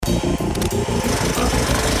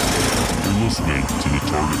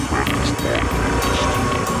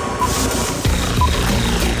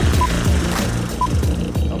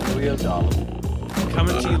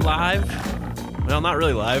Coming to you live. Well, not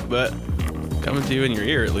really live, but coming to you in your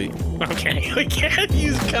ear at least. Okay, we can't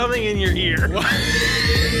use coming in your ear.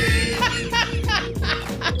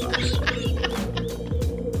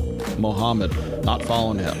 Mohammed, not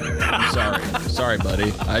following him. Sorry,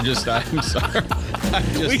 buddy. I'm sorry.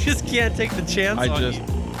 We just can't take the chance on you.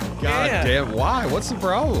 God damn, why? What's the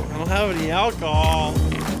problem? I don't have any alcohol.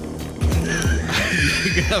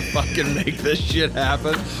 You gonna fucking make this shit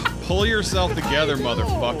happen? Pull yourself together,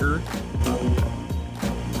 motherfucker.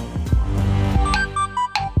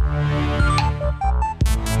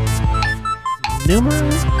 Number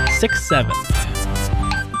 67.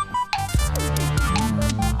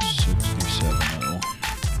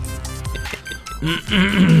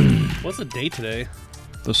 67. What's the date today?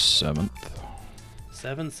 The 7th.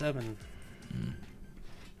 7/7.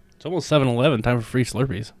 It's almost 7-11. Time for free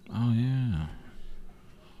Slurpees. Oh, yeah.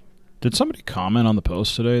 Did somebody comment on the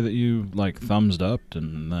post today that you, like, thumbsed up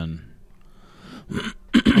and then...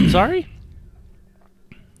 I'm sorry?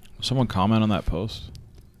 Someone comment on that post?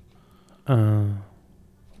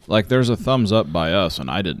 Like, there's a thumbs up by us, and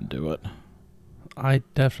I didn't do it. I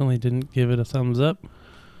definitely didn't give it a thumbs up.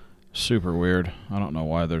 Super weird. I don't know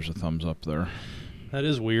why there's a thumbs up there. That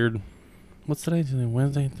is weird. What's today?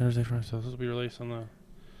 Wednesday, Thursday, Friday. So this will be released on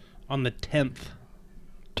the 10th.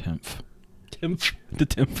 10th. The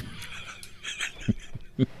 10th.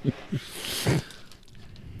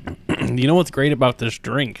 You know what's great about this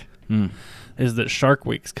drink? Is that Shark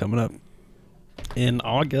Week's coming up in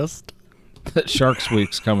August. That Sharks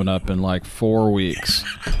Week's coming up in like 4 weeks.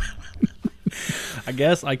 I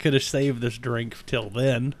guess I could have saved this drink till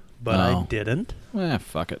then, but I didn't.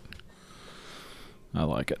 Fuck it. I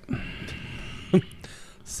like it.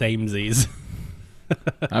 Samesies.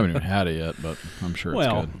 I haven't even had it yet, but I'm sure it's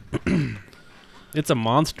good. It's a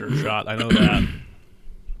monster shot. I know that.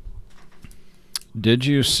 Did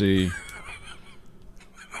you see?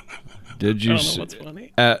 I don't know what's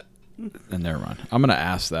funny. And never mind. I'm gonna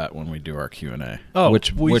ask that when we do our Q&A. Oh,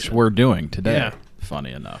 which we're doing today. Yeah.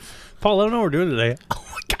 Funny enough. Paul, I don't know what we're doing today. Oh,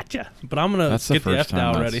 I gotcha. But I'm gonna get the F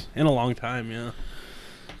out ready in a long time. Yeah.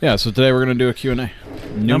 Yeah. So today we're gonna do a Q&A.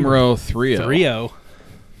 Numero 30.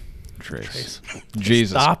 Trace.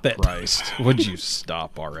 Jesus Stop it. Christ. Would you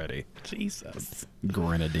stop already? Jesus.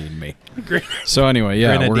 Grenadine me. So anyway,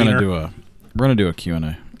 yeah, we're gonna do a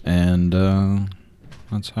Q&A. And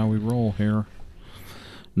that's how we roll here.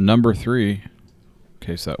 Number 3, in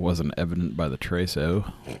case that wasn't evident by the Trace-O,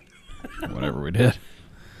 whatever we did.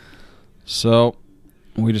 So,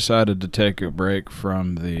 we decided to take a break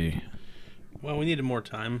from the... Well, we needed more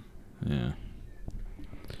time. Yeah.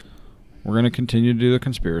 We're going to continue to do the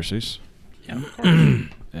conspiracies. Yeah, of course.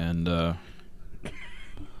 And they're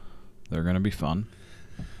going to be fun.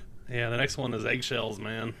 Yeah, the next one is eggshells,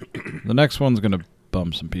 man. The next one's going to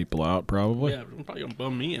bum some people out, probably. Yeah, it's probably going to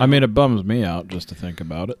bum me out. I mean, it bums me out just to think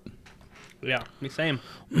about it. Yeah, me same.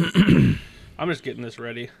 I'm just getting this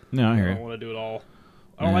ready. Yeah, I hear you. I don't want to do it all.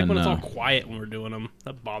 I don't like when it's all quiet when we're doing them.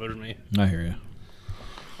 That bothers me. I hear you.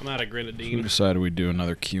 I'm out of So grenadine. we decided we'd do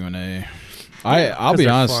another Q&A. I'll be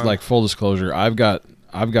honest, fun. Like full disclosure, I've got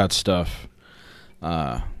stuff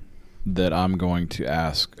that I'm going to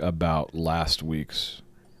ask about last week's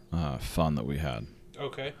fun that we had.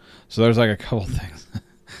 Okay. So there's like a couple things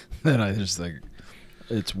that I just think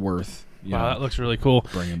it's worth. Wow, that looks really cool.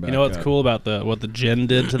 Bringing back. You know what's cool about what the gin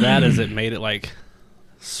did to that is it made it like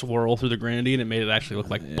swirl through the grenadine. It made it actually look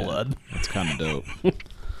like blood. That's kind of dope.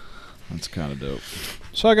 That's kind of dope.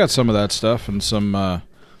 So I got some of that stuff and some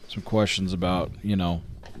questions about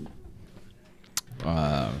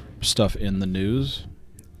stuff in the news.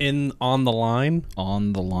 On the line.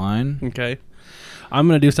 On the line. Okay. I'm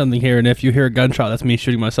going to do something here, and if you hear a gunshot, that's me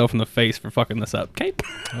shooting myself in the face for fucking this up. Okay?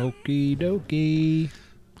 Okie dokie.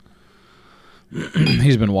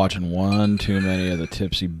 He's been watching one too many of the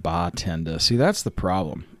Tipsy Bartender. See, that's the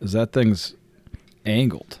problem, is that thing's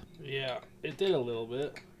angled. Yeah, it did a little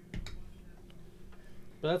bit.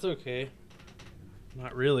 But that's okay.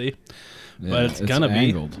 Not really. Yeah, but it's going to be.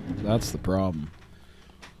 Angled. That's the problem.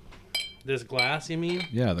 This glass, you mean?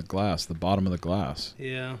 Yeah, the glass, the bottom of the glass.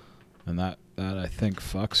 Yeah. And that I think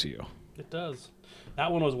fucks you. It does.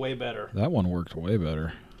 That one was way better. That one worked way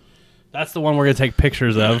better. That's the one we're going to take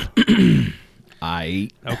pictures of.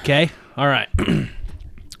 Okay. All right.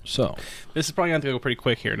 So. This is probably going to go pretty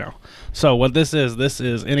quick here now. So what this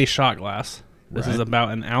is any shot glass. This is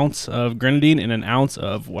about an ounce of grenadine and an ounce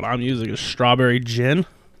of what I'm using is strawberry gin.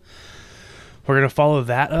 We're going to follow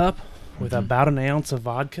that up with about an ounce of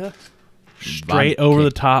vodka. straight over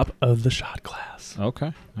the top of the shot glass.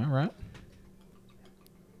 Okay. All right.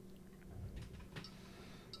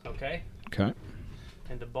 Okay. Okay.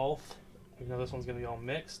 Into both. You know this one's going to be all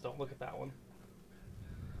mixed. Don't look at that one.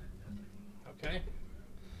 Okay.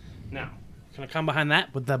 Now, gonna come behind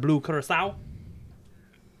that with the blue curacao.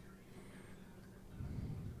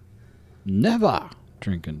 Never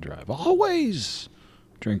drink and drive. Always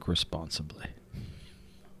drink responsibly.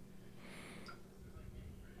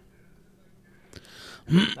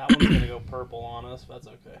 That one's gonna go purple on us, but that's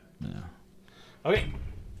okay. Yeah. Okay.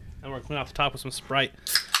 And we're gonna clean off the top with some Sprite.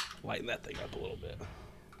 Lighten that thing up a little bit.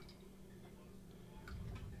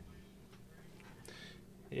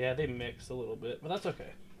 Yeah, they mix a little bit, but that's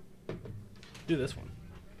okay. Do this one.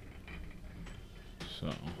 So.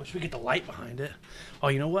 Wish we get the light behind it. Oh,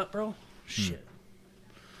 you know what, bro? Shit.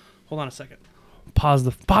 Hold on a second. Pause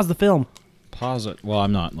the film. Pause it. Well,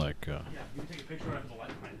 I'm not like. Yeah, you can take a picture right of the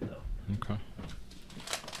light behind it, though. Okay.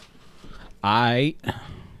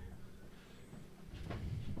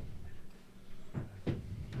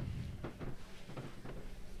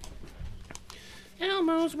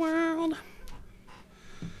 Elmo's World.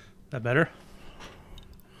 That better?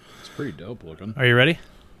 It's pretty dope looking. Are you ready?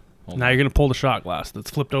 Hold now on. you're going to pull the shot glass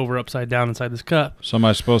that's flipped over upside down inside this cup. So am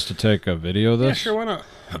I supposed to take a video of this? Yeah, sure, why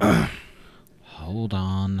not? Hold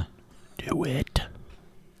on. Do it.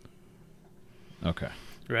 Okay.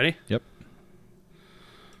 You ready? Yep.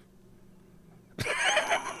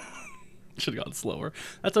 Should have gone slower.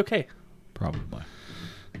 That's okay. Probably.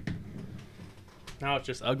 Now it's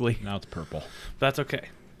just ugly. Now it's purple. That's okay.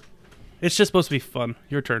 It's just supposed to be fun.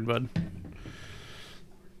 Your turn, bud.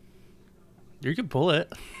 You can pull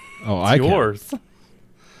it. Oh, It's yours.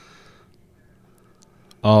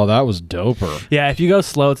 Oh, that was doper. Yeah, if you go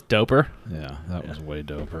slow, it's doper. Yeah, that was way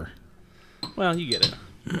doper. Well, you get it.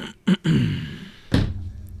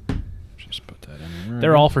 Just put that in there.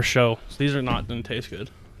 They're all for show. So these are not going to taste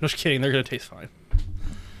good. Just kidding. They're going to taste fine.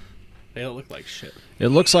 They don't look like shit. It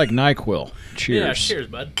looks like NyQuil. Cheers. Yeah, cheers,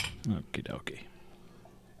 bud. Okie dokie.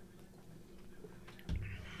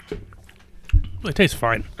 They taste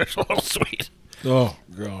fine. They're a little sweet. Oh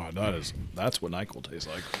God, that's what NyQuil tastes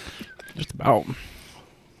like. Just about.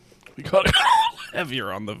 We got it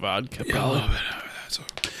heavier on the vodka. Yeah, a little bit. That's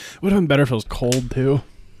Would have been better if it was cold too.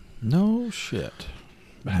 no shit.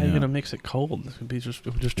 But how are you gonna mix it cold? It would be just.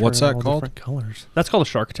 It would just turn What's that all called? Different colors. That's called a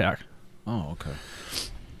Shark Attack. Oh, okay.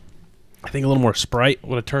 I think a little more Sprite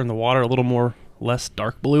would have turned the water a little more less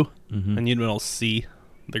dark blue, Mm-hmm. and you'd been able to see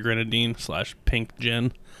the grenadine / pink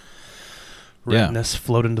gin Yeah. redness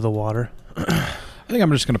float into the water. I think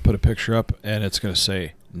I'm just gonna put a picture up, and it's gonna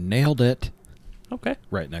say "nailed it" Okay.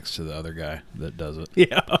 right next to the other guy that does it.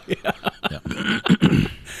 Yeah. Yeah.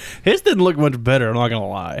 His didn't look much better. I'm not gonna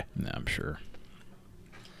lie. Yeah, I'm sure.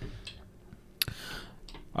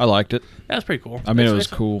 I liked it. That's pretty cool. I mean, it was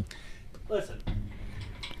cool. Listen,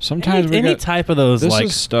 Sometimes any type of those this like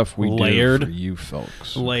is stuff we layered, do for you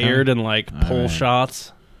folks. okay? layered and like All pull right.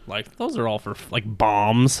 shots. Like those are all for like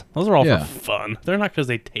bombs. Those are all Yeah. for fun. They're not because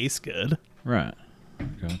they taste good. Right.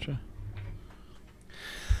 Gotcha.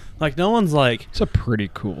 Like no one's like, It's a pretty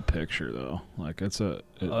cool picture, though. Like it that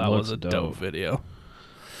looks was a dope video.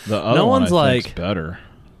 The other No one one's I think's like- better.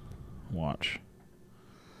 Watch.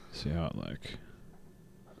 See how it like.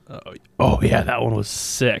 Oh yeah, that one was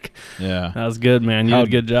sick. Yeah. That was good, man. You How- did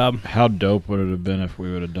a good job. How dope would it have been if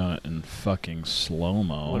we would have done it in fucking slow Would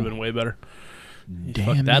mo? have been way better. Damn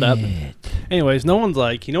fucked that up. it. Anyways, no one's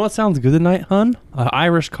like, you know what sounds good tonight, hun?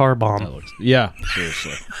 Irish car bomb. That looks. Yeah.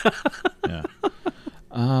 Seriously. Yeah.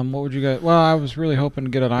 What would you guys? Well, I was really hoping to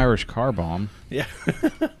get an Irish car bomb. Yeah.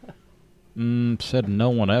 Said no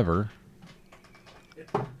one ever.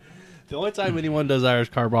 The only time anyone does Irish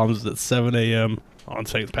car bombs is at 7 a.m. on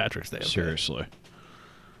St. Patrick's Day. Okay? Seriously.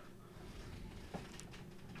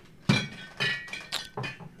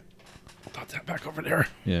 Put that back over there.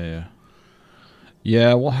 Yeah.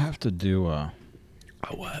 Yeah, we'll have to do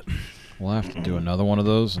what? we'll have to do another one of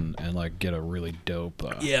those and like get a really dope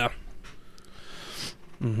Yeah.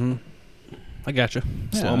 Mm-hmm. I gotcha.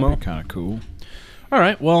 yeah, Slow-mo. that'd be kind of cool. All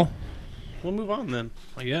right, well, we'll move on then,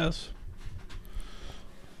 I guess.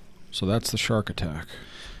 So that's the Shark Attack.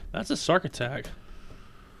 That's a Shark Attack.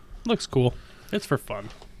 Looks cool. It's for fun.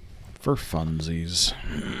 For funsies.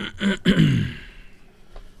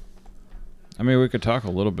 I mean, we could talk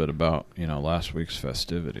a little bit about, last week's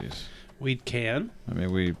festivities. We can. I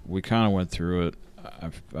mean, we kind of went through it.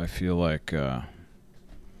 I feel like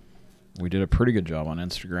we did a pretty good job on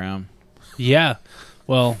Instagram. Yeah.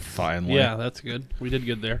 Well, Finally. yeah, that's good. We did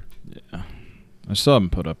good there. Yeah. I still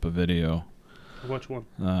haven't put up a video. Which one?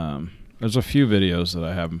 There's a few videos that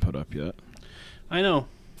I haven't put up yet. I know.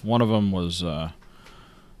 One of them was the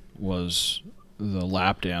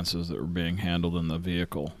lap dances that were being handled in the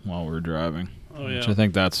vehicle while we were driving. Oh, yeah. Which I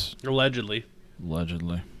think that's... Allegedly.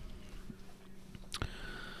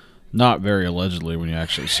 Not very allegedly when you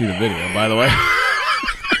actually see the video, by the way.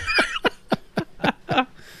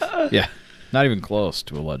 Yeah. Not even close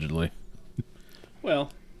to allegedly.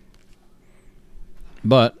 Well.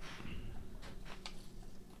 But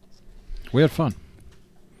we had fun.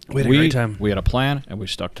 We had a great time. We had a plan, and we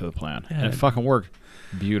stuck to the plan. Yeah, and it fucking worked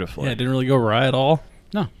beautifully. Yeah, it didn't really go right at all.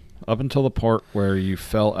 No. Up until the part where you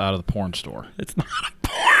fell out of the porn store. It's not a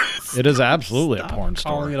porn store. It is absolutely Stop a porn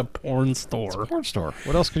store. calling it a porn store. It's a porn store.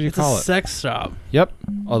 What else could you It's call a it? sex shop. Yep.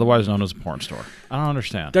 Otherwise known as a porn store. I don't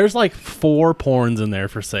understand. There's like 4 porns in there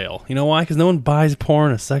for sale. You know why? Because no one buys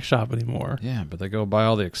porn in a sex shop anymore. Yeah, but they go buy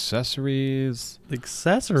all the accessories. The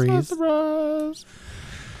accessories? Surprise.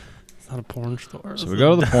 It's not a porn store. So we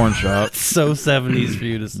go to the porn shop. It's so 70s for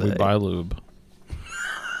you to say. We buy lube.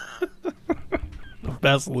 The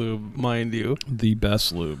best lube, mind you. The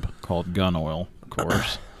best lube, called gun oil, of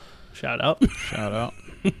course. Shout out. Shout out.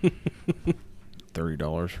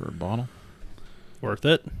 $30 for a bottle. Worth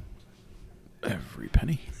it. Every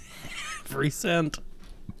penny. Every cent.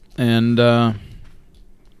 And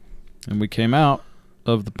we came out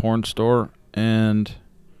of the porn store, and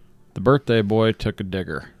the birthday boy took a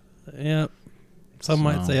digger. Yep. Some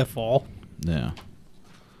might say a fall. Yeah.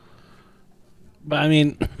 But I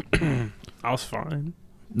mean, I was fine.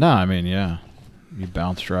 No, I mean, yeah. You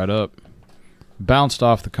bounced right up. Bounced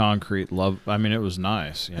off the concrete. I mean, it was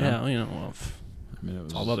nice. You know? Yeah, you know, well, I mean, it was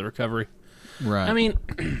it's all about the recovery. right. I mean,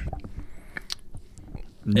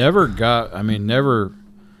 never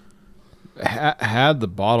had the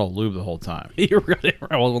bottle of lube the whole time.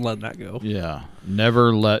 I wasn't letting that go. Yeah.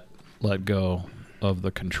 Never let go of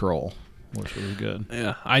the control, which was good.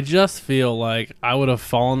 Yeah, I just feel like I would have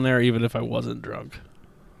fallen there even if I wasn't drunk.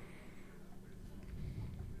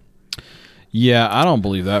 Yeah, I don't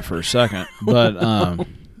believe that for a second. But,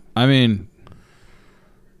 I mean,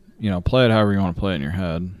 play it however you want to play it in your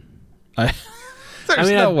head. There's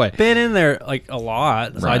no way. I've been in there, like, a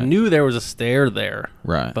lot. So Right. I knew there was a stair there.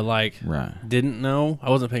 Right. But, like, didn't know. I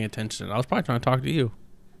wasn't paying attention. I was probably trying to talk to you.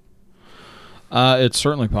 It's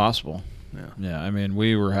certainly possible. Yeah. Yeah, I mean,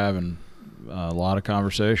 we were having a lot of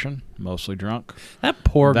conversation, mostly drunk. That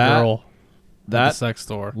poor girl at the sex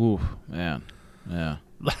store. Ooh, man. Yeah.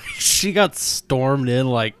 She got stormed in,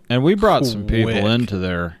 like, and we brought some people quick. into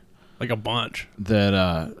there. Like a bunch.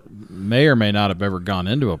 That may or may not have ever gone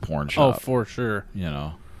into a porn shop. Oh, for sure.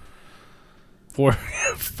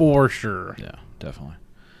 For sure. Yeah, definitely.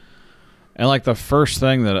 And like the first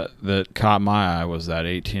thing that caught my eye was that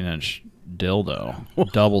 18-inch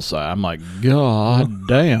dildo, double side. I'm like, God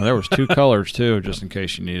damn! There was 2 colors too, just in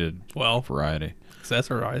case you needed variety.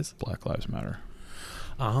 Accessorize. Black Lives Matter.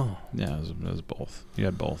 Oh. Yeah, it was both. You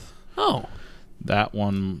had both. Oh. That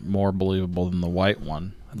one more believable than the white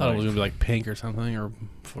one. I thought it was going to be like pink or something, or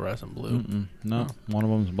fluorescent blue. No, one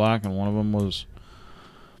of them was black and one of them was,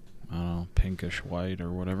 I don't know, pinkish white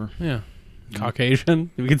or whatever. Yeah.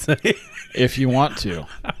 Caucasian, we could say. If you want to.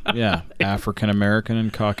 Yeah. African American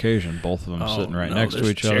and Caucasian, both of them sitting right next to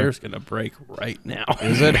each other. This chair's going to break right now.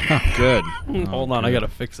 Is it? Good. Hold on, I got to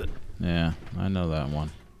fix it. Yeah, I know that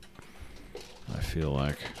one. I feel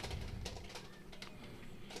like.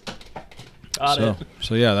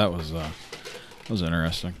 So yeah, that was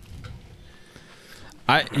interesting.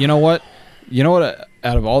 You know what?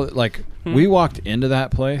 Out of all, like, we walked into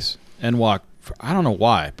that place and walked, I don't know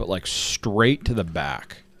why, but like straight to the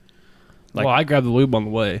back. Like, well, I grabbed the lube on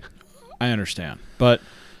the way. I understand, but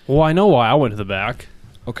I know why I went to the back.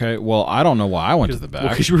 Okay, well, I don't know why I went to the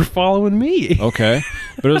back. Because you were following me. Okay,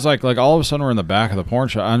 but it was like all of a sudden we're in the back of the porn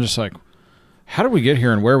shop. I'm just like, how did we get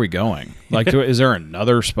here and where are we going? Like, is there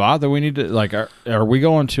another spot that we need to, like, are we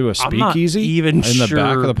going to a speakeasy? I'm not even in the sure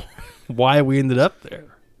back of the why we ended up there.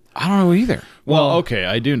 I don't know either. Well, okay,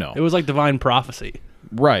 I do know. It was like divine prophecy.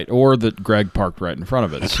 Right, or that Greg parked right in front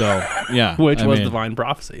of it. So, yeah. Which was divine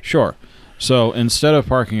prophecy. Sure. So, instead of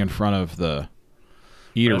parking in front of the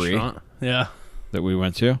eatery that we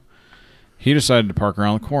went to, he decided to park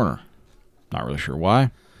around the corner. Not really sure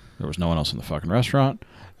why. There was no one else in the fucking restaurant.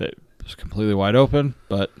 It was completely wide open,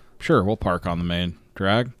 but sure, we'll park on the main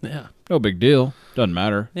drag. Yeah. No big deal. Doesn't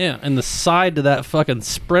matter. Yeah, and the side to that fucking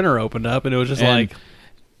Sprinter opened up, and it was just like...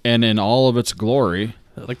 And in all of its glory...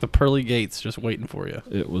 Like the pearly gates just waiting for you.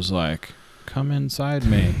 It was like, come inside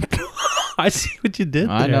me. I see what you did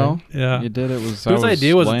there. I know. Yeah. You did. It was... Whose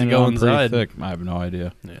idea was it to go inside? Thick. I have no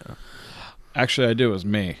idea. Yeah. Actually, I do. It was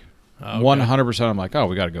me. Okay. 100%. I'm like, oh,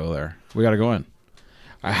 we got to go there. We got to go in.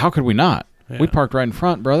 How could we not? Yeah. We parked right in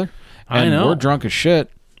front, brother. And I know. we're drunk as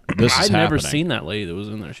shit. This is I'd never happening. seen that lady that was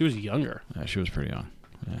in there. She was younger. Yeah, she was pretty young.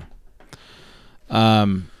 Yeah.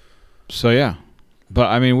 So yeah, but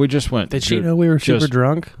I mean, we just went. Did she know we were super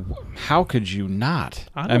drunk? How could you not?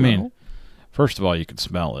 I mean, know. First of all, you could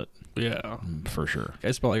smell it. Yeah, for sure.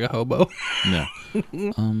 I smell like a hobo. Yeah.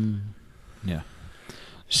 Yeah.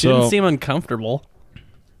 She didn't seem uncomfortable.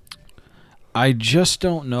 I just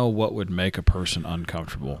don't know what would make a person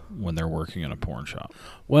uncomfortable when they're working in a porn shop.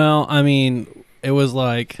 Well, I mean, it was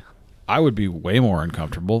like I would be way more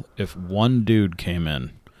uncomfortable if one dude came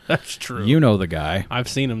in. That's true. You know the guy. I've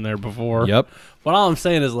seen him there before. Yep. But all I'm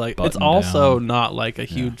saying is, like, it's also not like a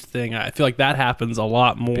huge thing. I feel like that happens a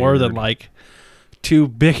lot more than like two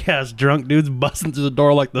big ass drunk dudes busting through the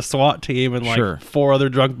door like the SWAT team and like four other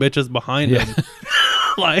drunk bitches behind them.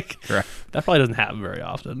 Like, that probably doesn't happen very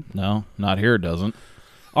often. No, not here. It doesn't.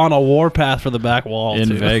 On a warpath for the back wall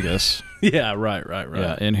in Vegas. Yeah, right.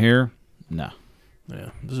 Yeah, in here, no. Yeah,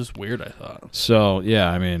 this is weird. I thought. So yeah,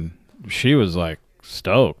 I mean, she was like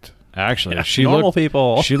stoked. Actually, she normal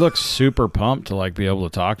people. She looked super pumped to like be able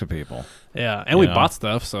to talk to people. Yeah, and we bought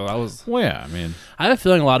stuff, so I was. Well, yeah, I mean, I have a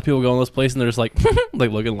feeling a lot of people go in this place and they're just like, like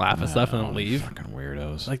look and laugh at stuff and then leave. Fucking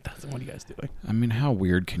weirdos. Like, what are you guys doing? I mean, how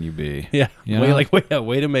weird can you be? Yeah,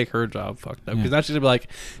 way to make her job fucked up. Because now she's gonna be like,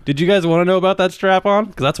 "Did you guys want to know about that strap on?"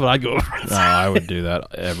 Because that's what I'd go over. No, I would do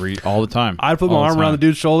that all the time. I'd put my arm around the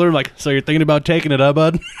dude's shoulder, like, "So you're thinking about taking it up,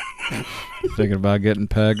 bud?" Thinking about getting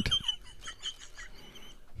pegged.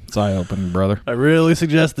 It's eye-opening, brother. I really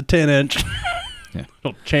suggest the 10-inch. Yeah.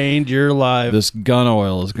 It'll change your life. This gun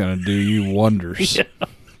oil is going to do you wonders. Yeah.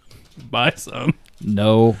 Buy some.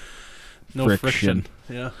 No friction.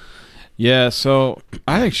 Yeah. Yeah, so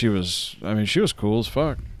I think she was cool as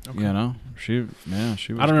fuck. Okay. You know? She was I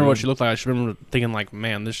don't remember what she looked like. I just remember thinking like,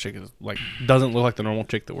 man, this chick is like doesn't look like the normal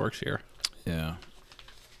chick that works here. Yeah.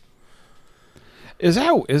 Is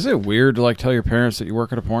it weird to like tell your parents that you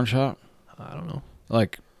work at a porn shop? I don't know.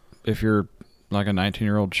 Like if you're like a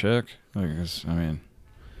 19-year-old chick, like,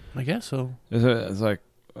 I guess so. It's like,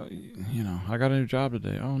 you know, I got a new job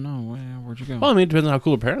today. Oh no, where'd you go? Well, I mean, it depends on how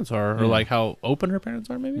cool her parents are, or like how open her parents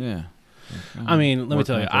are, maybe. Yeah. I mean, let me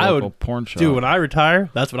tell you, I would porn shop. Dude, when I retire,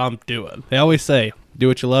 that's what I'm doing. They always say, "Do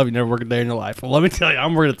what you love. You never work a day in your life." Well, let me tell you,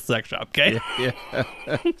 I'm working at the sex shop. Okay. Yeah.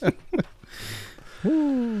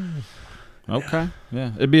 Okay.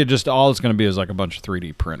 Yeah. It'd be just all it's going to be is like a bunch of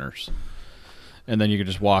 3D printers. And then you could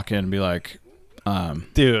just walk in and be like,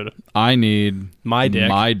 dude, I need my dick.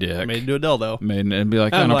 Made into a dildo. And be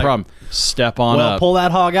like, no problem. Step on up. Pull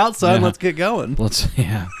that hog out, son. Yeah. Let's get going. Let's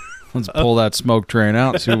pull that smoke train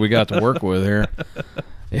out and see what we got to work with here.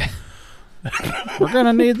 Yeah. We're going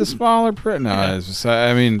to need the smaller print. No,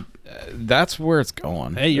 I mean, that's where it's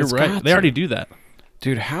going. Hey, you're right. They already do that.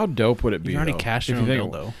 Dude, how dope would it be? You already cashed your own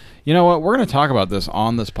dildo. You know what? We're going to talk about this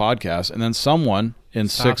on this podcast, and then someone in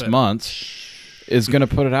 6 months is going to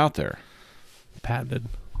put it out there. Patented.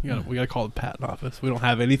 We got to call the patent office. We don't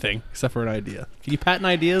have anything except for an idea. Can you patent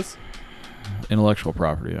ideas? Intellectual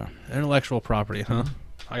property, yeah. Intellectual property, huh?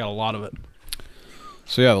 I got a lot of it.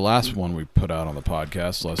 So yeah, the last one we put out on the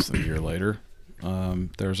podcast less than a year later,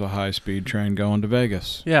 there's a high-speed train going to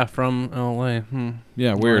Vegas. Yeah, from LA.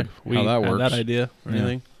 Yeah, weird how that works. That idea or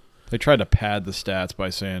anything? They tried to pad the stats by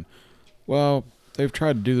saying, well, they've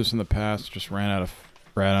tried to do this in the past, just ran out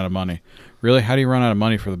of money. Really? How do you run out of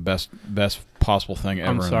money for the best possible thing ever?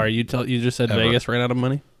 I'm sorry, you just said ever. Vegas ran out of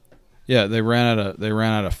money? Yeah, they ran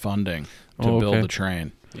out of funding to build the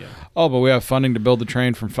train. Yeah. Oh, but we have funding to build the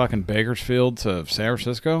train from fucking Bakersfield to San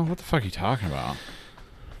Francisco? What the fuck are you talking about?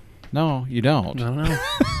 No, you don't. I don't know.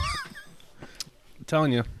 I'm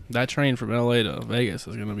telling you, that train from LA to Vegas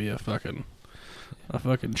is going to be a fucking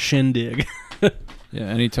shindig. Yeah,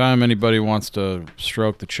 anytime anybody wants to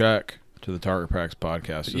stroke the check to the Target Practice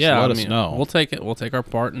podcast, just let us know. We'll take it. We'll take our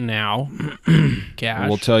part now. Cash.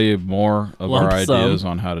 We'll tell you more of our ideas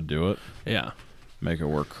on how to do it. Yeah. Make it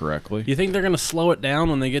work correctly. You think they're going to slow it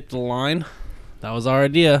down when they get to the line? That was our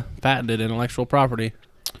idea. Patented intellectual property.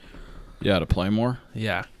 Yeah, to play more?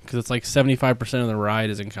 Yeah, because it's like 75% of the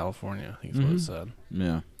ride is in California, I think is what it said.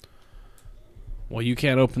 Yeah. Well, you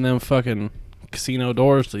can't open them fucking casino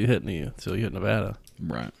doors till you hit Nevada.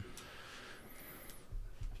 Right.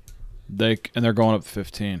 They're going up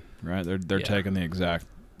 15, right? They're taking that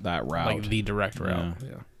route. Like the direct route.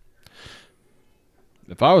 Yeah.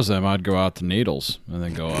 If I was them, I'd go out to Needles and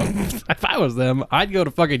then go up. If I was them, I'd go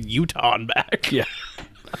to fucking Utah and back. Yeah.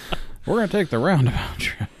 We're going to take the roundabout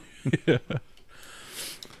trip. Yeah.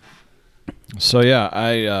 So, yeah,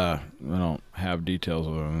 I don't have details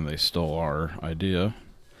of them. They stole our idea.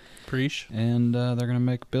 Preach. And they're going to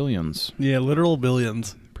make billions. Yeah, literal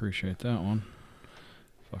billions. Appreciate that one.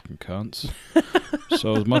 Fucking cunts.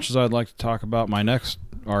 So as much as I'd like to talk about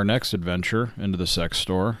our next adventure into the sex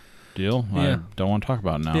store deal, I don't want to talk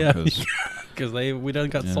about it now. Yeah, because we done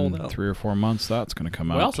got sold out. 3 or 4 months, that's going to come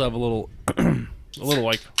out. We also have a little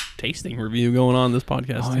like tasting review going on this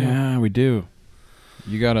podcast. Oh too. Yeah, we do.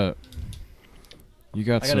 I got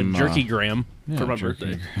some, a jerky gram for my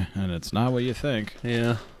birthday, and it's not what you think.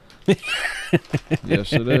 Yeah.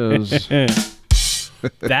 Yes, it is.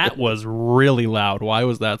 That was really loud. Why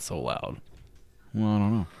was that so loud? Well, I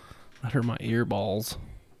don't know. That hurt my ear balls.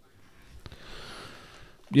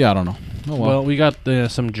 Yeah, I don't know. Oh, well, we got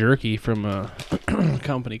some jerky from a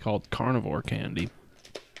company called Carnivore Candy.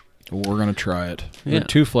 We're going to try it. Yeah.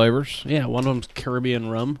 2 flavors. Yeah, one of them's Caribbean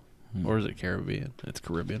rum. Or is it Caribbean? It's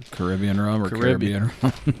Caribbean. Caribbean rum or Caribbean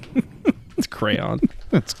rum? It's crayon.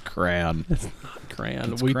 It's crayon. It's not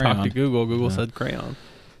crayon. It's we crayon. talked to Google. Google said crayon.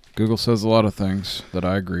 Google says a lot of things that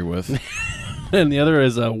I agree with. And the other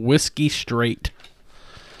is a whiskey straight.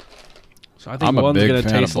 So I think I'm one's a big gonna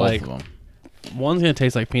fan taste of both like of them. One's gonna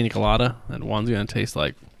taste like pina colada, and one's gonna taste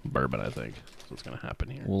like bourbon. I think that's what's gonna happen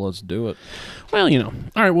here. Well, let's do it. Well, All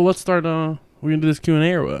right. Well, let's start. We're gonna do this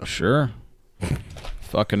Q&A or what? Sure.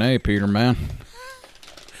 Fucking A, Peter, man.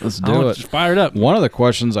 Let's do it. Just fire it up. One of the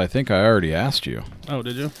questions I think I already asked you. Oh,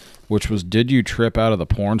 did you? Which was, did you trip out of the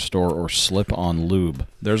porn store or slip on lube?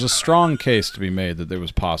 There's a strong case to be made that there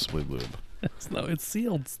was possibly lube. No, it's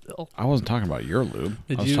sealed still. I wasn't talking about your lube.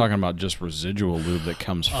 I was talking about just residual lube that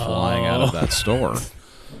comes flying out of that store.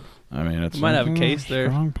 I mean, it's might have a case there.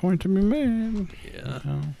 Strong point to be made. Yeah.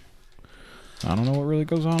 I don't know what really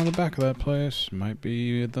goes on in the back of that place. Might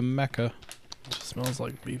be the Mecca. It just smells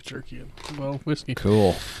like beef jerky and whiskey.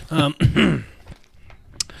 Cool.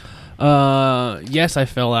 Yes, I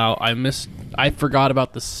fell out. I forgot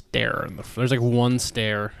about the stair. There's like one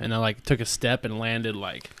stair, and I took a step and landed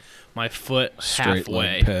my foot straight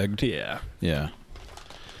halfway. pegged. Yeah. Yeah.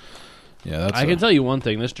 Yeah, I can tell you one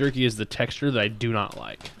thing. This jerky is the texture that I do not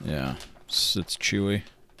like. Yeah. It's chewy.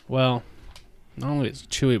 Well, not only it's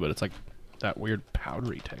chewy, but it's like that weird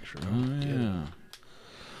powdery texture. Oh, yeah.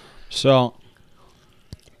 So,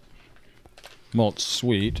 well, it's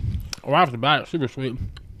sweet. Right off the bat, it's super sweet.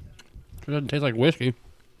 It doesn't taste like whiskey.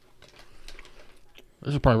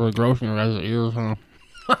 This is probably really gross in your guys' ears, huh?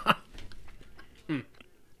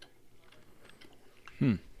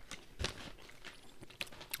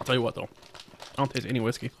 I'll tell you what, though. I don't taste any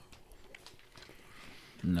whiskey.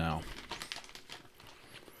 No.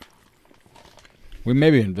 We may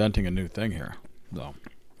be inventing a new thing here, though.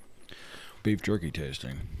 Beef jerky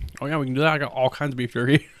tasting. Oh, yeah, we can do that. I got all kinds of beef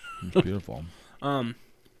jerky. It's beautiful.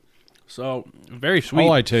 So, very sweet.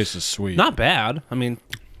 All I taste is sweet. Not bad. I mean,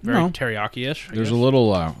 very teriyaki-ish. There's a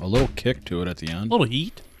little kick to it at the end. A little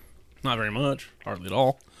heat. Not very much. Hardly at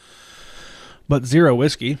all. But zero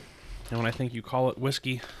whiskey. And when I think you call it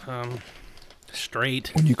whiskey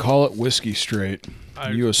straight. When you call it whiskey straight,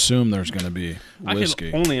 you assume there's going to be whiskey.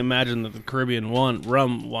 I can only imagine that the Caribbean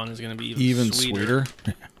rum one is going to be even sweeter.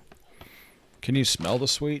 Can you smell the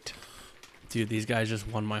sweet? Dude, these guys just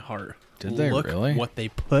won my heart. Did they really? What they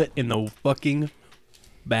put in the fucking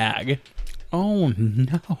bag. Oh,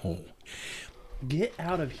 no. Get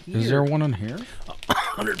out of here. Is there one in here?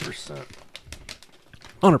 100%.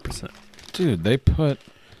 100%. Dude, they put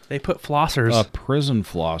flossers. A prison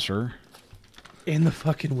flosser. In the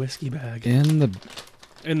fucking whiskey bag. In the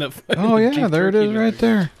oh, yeah, there it is right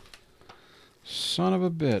there. Son of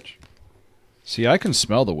a bitch. See, I can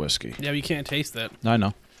smell the whiskey. Yeah, but you can't taste that. I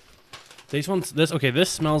know. This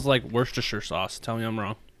smells like Worcestershire sauce. Tell me I'm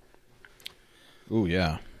wrong. Ooh,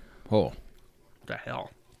 yeah. Oh. What the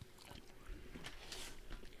hell?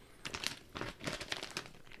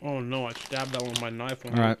 Oh no! I stabbed that one with my knife.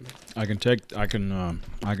 All right, I can taste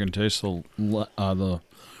the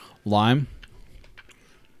lime.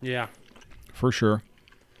 Yeah. For sure.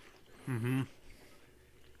 Mm-hmm.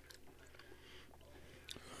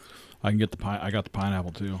 I can get I got the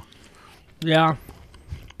pineapple too. Yeah.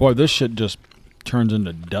 Boy, this shit just turns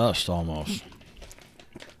into dust almost.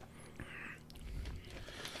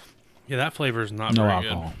 Yeah, that flavor is not no very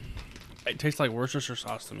alcohol. Good. It tastes like Worcestershire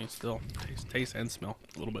sauce to me still. Taste and smell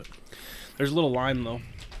a little bit. There's a little lime though.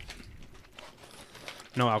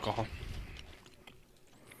 No alcohol.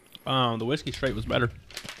 The whiskey straight was better.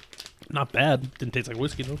 Not bad. Didn't taste like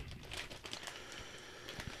whiskey though.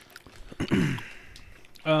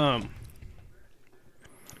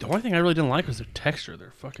 The only thing I really didn't like was the texture of their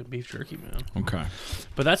fucking beef jerky, man. Okay.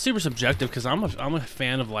 But that's super subjective because I'm a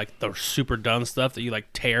fan of like the super done stuff that you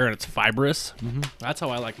like tear and it's fibrous. Mm-hmm. That's how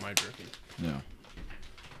I like my jerky. Yeah.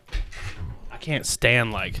 can't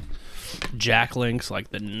stand like Jack Links,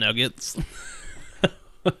 like the nuggets.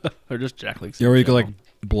 They're just Jack Links. Yeah, where you can like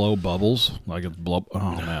blow bubbles, like it's blow.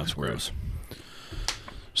 Oh man, that's weird.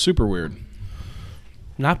 Super weird.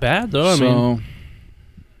 Not bad though. I mean,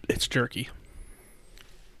 it's jerky.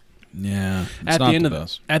 Yeah. At the end of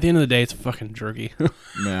the day, it's fucking jerky.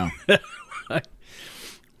 Yeah.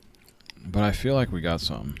 But I feel like we got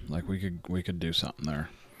something. Like we could do something there.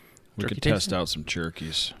 We could test out some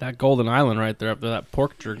jerkies. That Golden Island right there, up there, that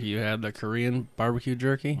pork jerky you had, the Korean barbecue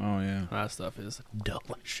jerky. Oh yeah, that stuff is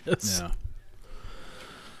delicious. Yeah.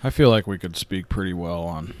 I feel like we could speak pretty well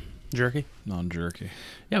on jerky. On jerky.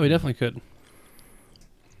 Yeah, we definitely could.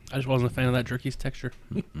 I just wasn't a fan of that jerky's texture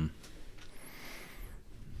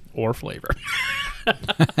or flavor.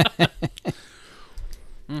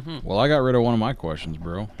 Well, I got rid of one of my questions,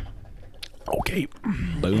 bro. Okay.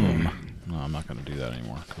 Boom. No, I'm not going to do that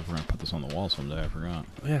anymore because we're going to put this on the wall someday. I forgot.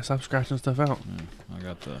 Yeah, stop scratching stuff out. Yeah, I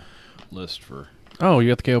got the list for... Oh, you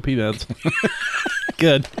got the KOP beds.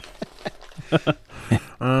 Good.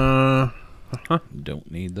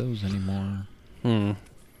 Don't need those anymore.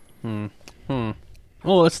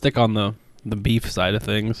 Well, let's stick on the beef side of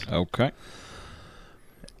things. Okay.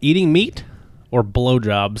 Eating meat or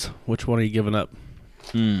blowjobs? Which one are you giving up?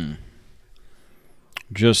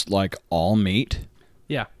 Just like all meat?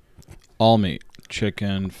 Yeah. All meat.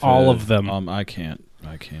 Chicken, fish. All of them. I can't.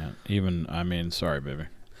 Even, I mean, sorry, baby.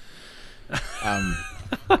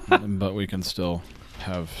 But we can still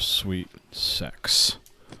have sweet sex.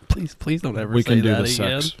 Please don't ever say that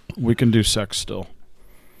again. Sex. We can do sex still.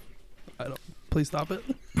 Please stop it.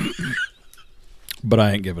 But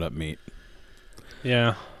I ain't giving up meat.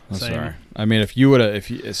 Yeah. I'm sorry. I mean, if you would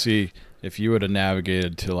have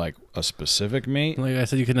navigated to like a specific meat, like I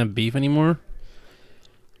said, you couldn't have beef anymore.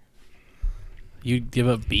 You'd give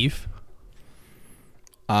up beef?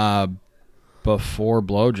 Before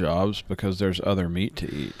blowjobs, because there's other meat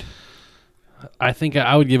to eat. I think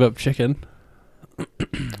I would give up chicken.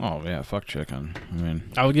 Oh yeah, fuck chicken. I mean,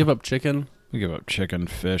 I would give up chicken. We give up chicken,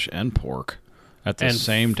 fish, and pork at the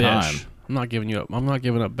same time. I'm not giving you up. I'm not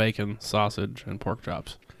giving up bacon, sausage, and pork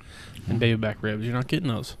chops, and baby back ribs. You're not getting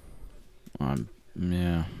those.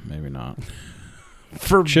 Yeah, maybe not.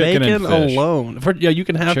 For chicken bacon alone. You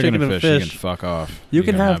can have chicken and fish. You can fuck off. You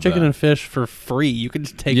can have chicken and fish for free. You can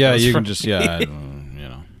just take. Yeah, those you can just. Yeah, you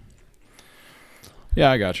know.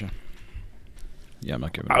 Yeah, I got you. Yeah, I'm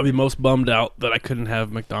not giving. I'd be most bummed out that I couldn't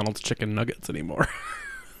have McDonald's chicken nuggets anymore.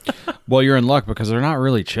 Well, you're in luck because they're not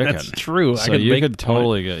really chicken. That's true. So you could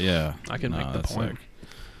totally get. Yeah, I can make the point.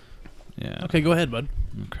 Yeah. Okay, go ahead, bud.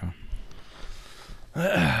 Okay.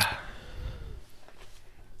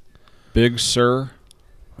 Big Sur.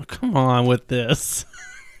 Oh, come on with this.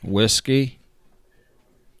 Whiskey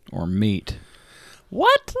or meat?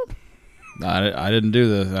 What? I didn't do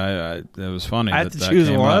this. It was funny. I had to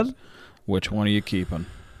choose one. Up. Which one are you keeping?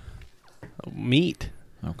 Meat.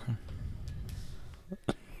 Okay.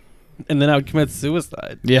 And then I would commit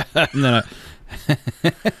suicide. Yeah. And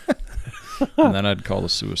then I'd call the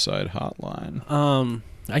suicide hotline.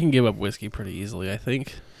 I can give up whiskey pretty easily, I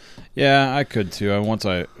think. Yeah, I could too.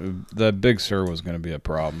 The Big Sur was going to be a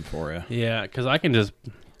problem for you. Yeah, because I can just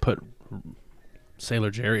put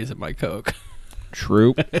Sailor Jerry's in my Coke.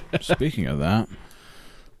 True. Speaking of that,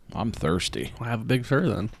 I'm thirsty. I'll have a Big Sur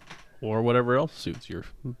then. Or whatever else suits your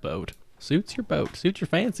boat. Suits your boat. Suits your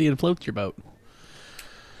fancy and floats your boat.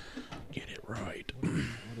 Get it right. What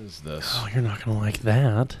is this? Oh, you're not going to like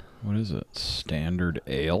that. What is it? Standard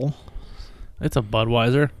Ale? It's a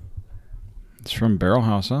Budweiser. It's from Barrel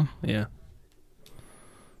House, huh? Yeah.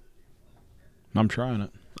 I'm trying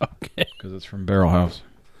it. Okay. Because it's from Barrel House.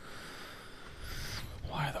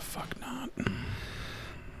 Why the fuck not?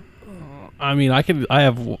 I mean, I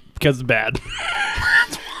have, because it's bad.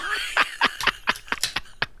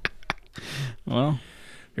 Well,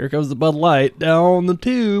 here comes the Bud Light down the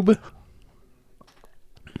tube.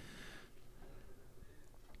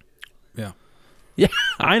 Yeah. Yeah,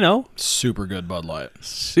 I know. Super good Bud Light.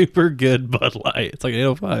 Super good Bud Light. It's like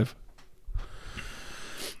 805.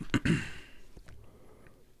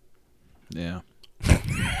 Yeah.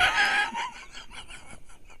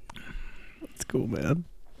 That's cool, man.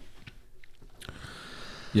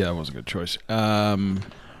 Yeah, it was a good choice.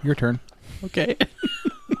 Your turn. Okay.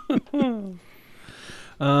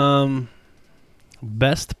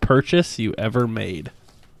 Best purchase you ever made?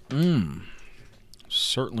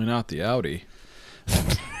 Certainly not the Audi.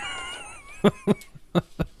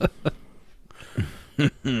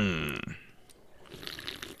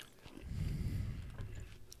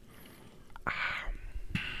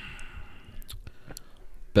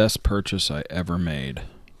 Best purchase I ever made.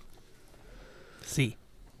 C.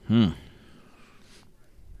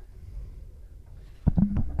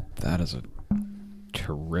 That is a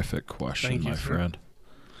terrific question, my friend.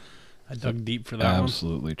 I dug deep for that one.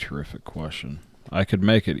 Absolutely terrific question. I could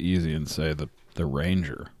make it easy and say the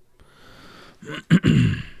Ranger.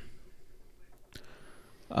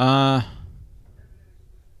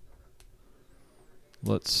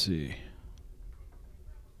 Let's see.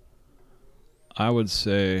 I would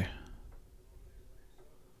say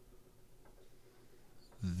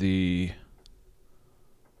the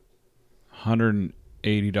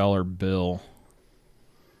 $180 bill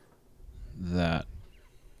that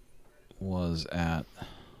was at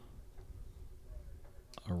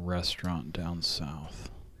a restaurant down south.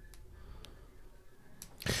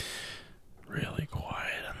 Really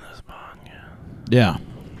quiet in this bong. Yeah.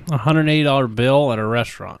 $180 bill at a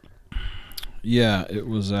restaurant. Yeah, it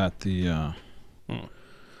was at the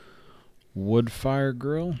Woodfire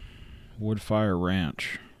Grill, Woodfire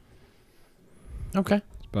Ranch. Okay.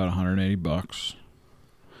 It's about $180.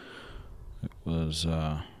 It was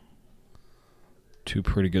 2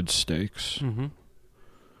 pretty good steaks. Mm-hmm.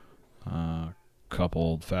 A couple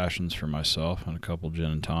old fashions for myself and a couple gin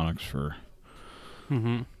and tonics for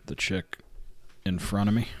the chick in front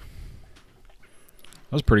of me.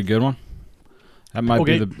 That was a pretty good one. That might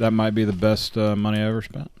be the best money I ever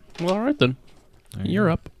spent. Well, all right then. You're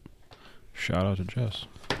up. Shout out to Jess.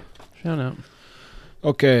 Shout out.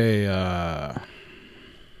 Okay.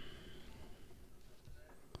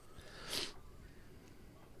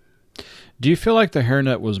 Do you feel like the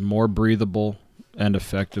hairnet was more breathable and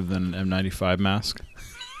effective than an N95 mask?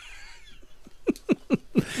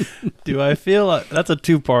 Do I feel like that's a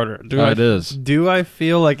two-parter? It is. Do I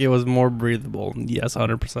feel like it was more breathable? Yes,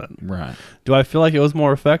 100%. Right. Do I feel like it was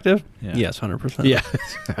more effective? Yeah. Yes, 100%. Yeah.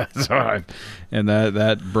 That's right. And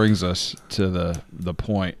that brings us to the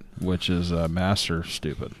point, which is master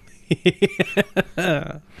stupid.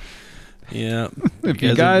 Yeah. If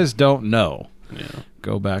you guys don't know, yeah,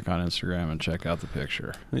 go back on Instagram and check out the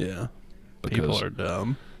picture. Yeah. People are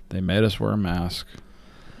dumb. They made us wear a mask,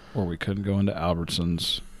 or we couldn't go into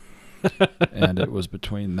Albertsons. And it was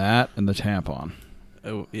between that and the tampon.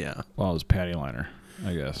 Oh, yeah. Well, it was panty liner,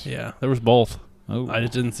 I guess. Yeah, there was both. Oh. I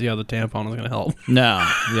just didn't see how the tampon was going to help. No.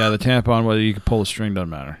 Yeah, the tampon, whether you can pull the string, doesn't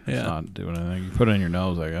matter. Yeah. It's not doing anything. You put it in your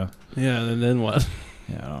nose, I guess. Yeah, and then what?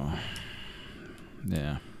 Yeah.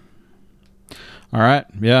 Yeah. All right.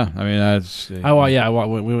 Yeah. I mean, that's. I went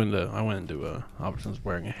into Albertsons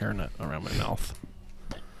wearing a hairnet around my mouth.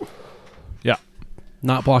 Yeah.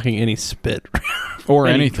 Not blocking any spit or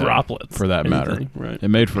any anything droplets for that matter. Right. It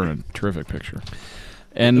made for a terrific picture.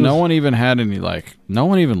 And no one even had any no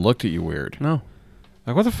one even looked at you weird. No.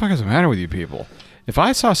 Like, what the fuck is the matter with you people? If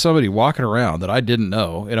I saw somebody walking around that I didn't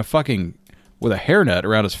know in a fucking with a hairnet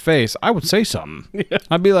around his face, I would say something. Yeah.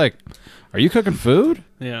 I'd be like, "Are you cooking food?"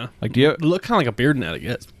 Yeah. Like, do you look kind of like a beard net, I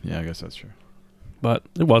guess? Yeah, I guess that's true. But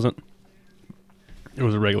it wasn't. It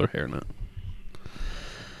was a regular hairnet.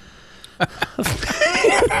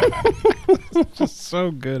 Just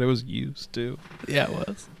so good. It was used too. Yeah, it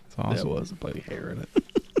was. It's awesome. Yeah, it was. Plenty of hair in it.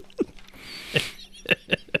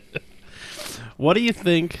 What do you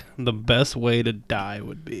think the best way to die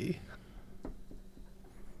would be?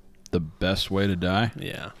 The best way to die?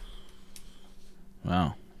 Yeah.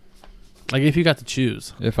 Wow. Like if you got to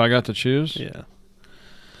choose. If I got to choose? Yeah.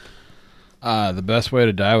 The best way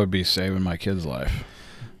to die would be saving my kid's life.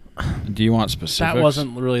 Do you want specifics? That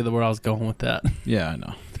wasn't really where I was going with that. Yeah, I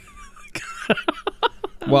know.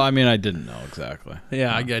 Well, I mean, I didn't know exactly.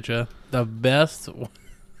 Yeah, I get you. The best.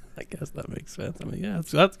 I guess that makes sense. I mean, yeah,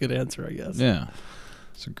 that's a good answer, I guess. Yeah,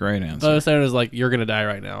 it's a great answer. So I said it was like you're gonna die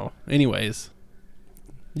right now. Anyways,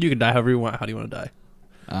 you can die however you want. How do you want to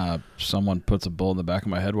die? Someone puts a bullet in the back of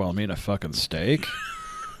my head while I'm eating a fucking steak.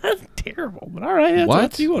 That's terrible, but all right.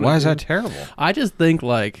 What? Why is that terrible? I just think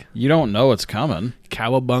like you don't know it's coming.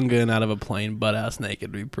 Cowabungaing out of a plane, butt ass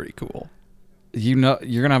naked, would be pretty cool. You know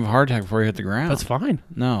you're gonna have a heart attack before you hit the ground. That's fine.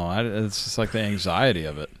 No, it's just like the anxiety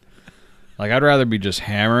of it. Like I'd rather be just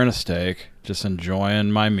hammering a steak, just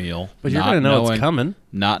enjoying my meal. But you're gonna know it's coming,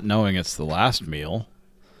 not knowing it's the last meal.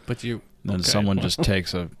 But then someone just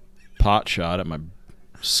takes a pot shot at my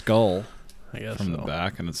skull from the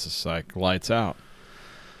back, and it's just like lights out.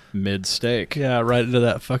 Mid steak. Yeah, right into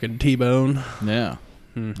that fucking T-bone. Yeah.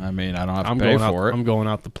 I mean, I don't have to pay for it. I'm going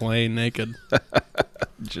out the plane naked.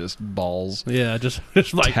 Just balls. Yeah, just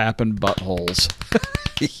like tapping buttholes.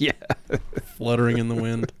 Yeah. Fluttering in the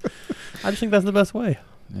wind. I just think that's the best way.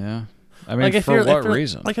 Yeah. I mean, like for what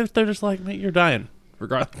reason? Like if they're just like, mate, you're dying.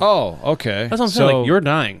 Regardless. Oh, okay. That's what I'm saying. Like, you're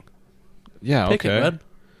dying. Yeah, pick okay. It, bud.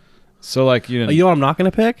 So like you know what I'm not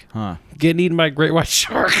going to pick? Huh. getting eaten by a great white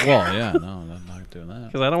shark. Well, yeah, no, I'm not doing that.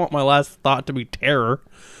 Because I don't want my last thought to be terror.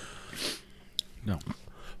 No.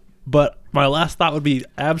 But my last thought would be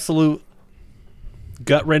absolute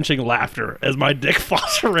gut-wrenching laughter as my dick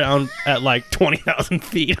falls around at like 20,000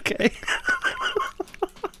 feet, okay?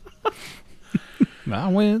 I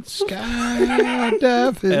went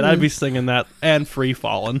skydiving. And I'd be singing that and free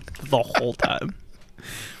falling the whole time.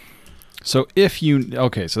 So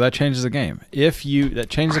so that changes the game. That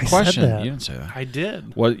changes the question. You didn't say that. I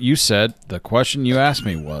did. What you said, the question you asked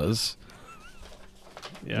me was,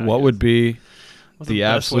 what would be the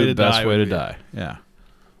absolute best way to die? Yeah.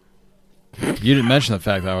 You didn't mention the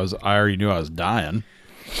fact that I already knew I was dying.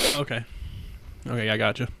 Okay, I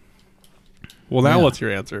got you. Well, now what's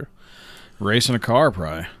your answer? Racing a car,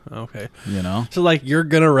 probably. Okay. So, like, you're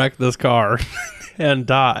going to wreck this car and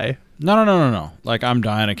die. No. Like, I'm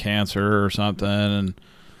dying of cancer or something. And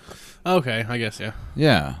okay, I guess, yeah.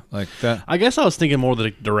 Yeah, like that. I guess I was thinking more the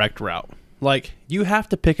direct route. Like, you have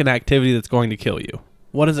to pick an activity that's going to kill you.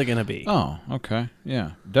 What is it going to be? Oh, okay.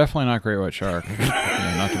 Yeah. Definitely not great white shark.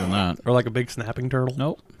 Yeah, not doing that. Or like a big snapping turtle?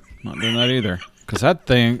 Nope. Not doing that either. Because that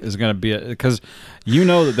thing is going to be... Because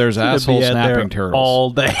that there's asshole snapping turtles. All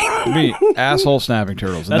day. Be asshole snapping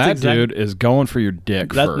turtles. And that dude is going for your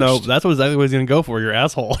dick first. No, that's exactly what he's going to go for, your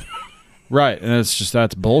asshole. Right. And it's just,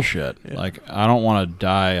 that's bullshit. Yeah. Like, I don't want to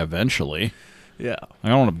die eventually. Yeah. I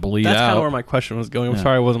don't want to bleed out. That's kind of where my question was going. I'm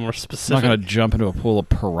sorry I wasn't more specific. I'm not going to jump into a pool of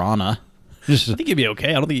piranha. I think you'd be okay.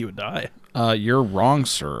 I don't think you would die. You're wrong,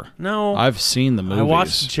 sir. No. I've seen the movies. I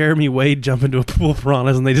watched Jeremy Wade jump into a pool of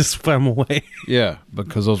piranhas and they just swam away. Yeah,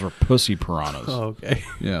 because those were pussy piranhas. Oh, okay.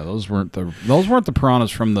 Yeah, those weren't the piranhas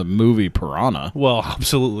from the movie Piranha. Well,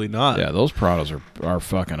 absolutely not. Yeah, those piranhas are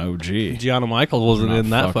fucking OG. Gianna Michaels wasn't in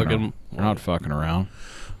that fucking... We're not fucking around.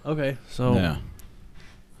 Okay, so... Yeah.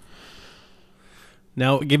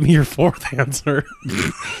 Now, give me your fourth answer.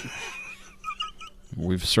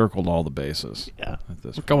 We've circled all the bases. Yeah.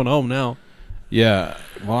 We're going home now. Yeah.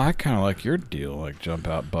 Well, I kind of like your deal. Like, jump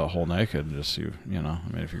out butthole naked and just, if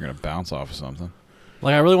you're going to bounce off of something.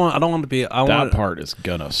 Like, I don't want to be... That part is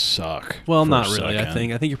going to suck. Well, not really, I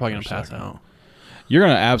think. I think you're probably going to pass out. You're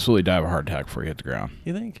going to absolutely die of a heart attack before you hit the ground.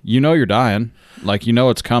 You think? You know you're dying. Like, you know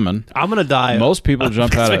it's coming. I'm going to die. Most people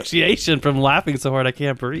jump out of... asphyxiation from laughing so hard I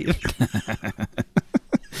can't breathe.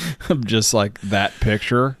 Just like that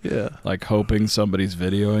picture. Yeah. Like hoping somebody's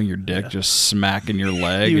videoing your dick just smacking your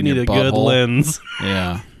leg you and your butthole. You need a good lens.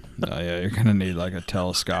 Yeah. Yeah, you're going to need like a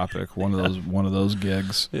telescopic, one of those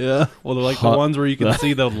gigs. Yeah. Well, they're like the ones where you can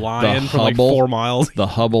see the lion from like 4 miles. The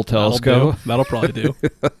Hubble telescope. That'll probably do.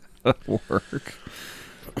 That'll work.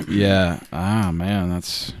 Yeah. Ah, man,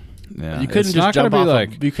 that's... Yeah. You couldn't just jump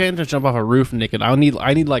off you can't just jump off a roof naked. I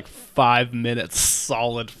need like 5 minutes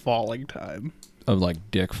solid falling time. Of like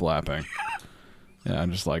dick flapping. Yeah,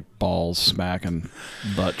 just like balls smacking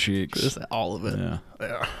butt cheeks. Just all of it.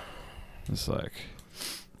 Yeah. It's like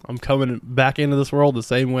I'm coming back into this world the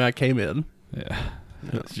same way I came in. Yeah.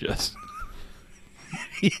 It's just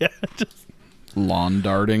just lawn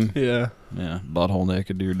darting. Yeah. Yeah. Butthole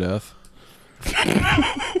naked to your death.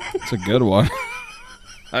 It's a good one.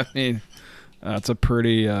 I mean, it's a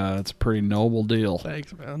pretty noble deal.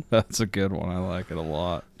 Thanks, man. That's a good one. I like it a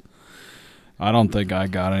lot. I don't think I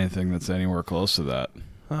got anything that's anywhere close to that.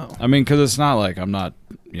 Oh. I mean, because it's not like I'm not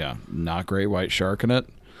great white shark in it.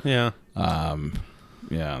 Yeah.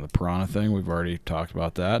 Yeah, the piranha thing, we've already talked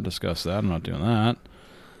about that, discussed that. I'm not doing that.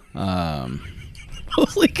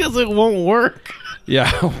 Mostly because it won't work.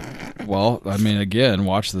 Yeah. Well, I mean, again,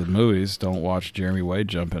 watch the movies. Don't watch Jeremy Wade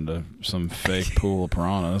jump into some fake pool of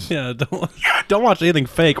piranhas. Yeah, don't watch anything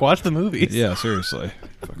fake. Watch the movies. Yeah, seriously.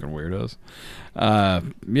 Fucking weirdos.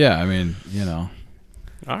 Yeah, I mean,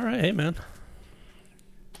 All right, hey, man.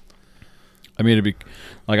 I mean, it'd be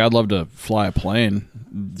like I'd love to fly a plane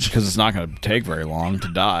because it's not going to take very long to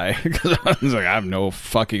die. Because I was like, I have no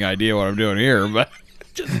fucking idea what I'm doing here, but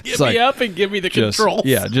just give me up and give me the controls.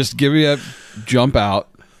 Yeah, just give me a jump out.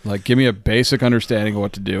 Like, give me a basic understanding of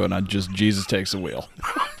what to do, and Jesus takes the wheel.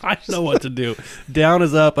 I know what to do. Down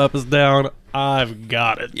is up is down. I've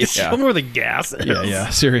got it. Yeah. Show me where the gas is. Yeah,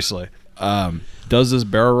 seriously. Does this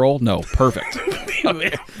barrel roll? No, perfect.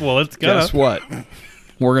 Well, it's gonna. Guess what?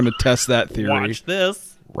 We're going to test that theory. Watch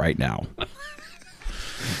this. Right now.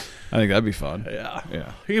 I think that'd be fun. Yeah.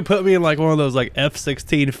 Yeah. You can put me in like one of those like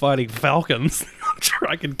F-16 fighting Falcons. I'm sure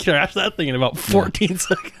I can crash that thing in about 14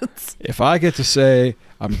 seconds. If I get to say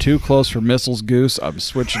I'm too close for missiles, Goose, I'm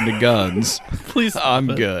switching to guns. Please. I'm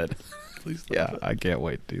good. Please. Yeah, I can't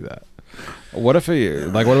wait to do that. What if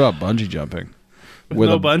what about bungee jumping? With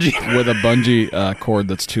no bungee? With a bungee cord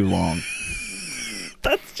that's too long.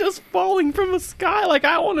 That's It's just falling from the sky like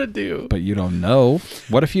I want to do. But you don't know.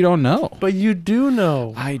 What if you don't know? But you do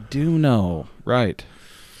know. I do know. Right.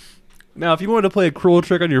 Now, if you wanted to play a cruel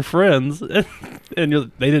trick on your friends and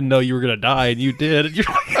they didn't know you were going to die and you did, and you're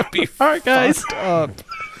like, all right, guys. Up.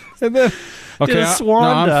 And then, okay,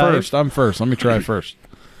 I'm first. Let me try first.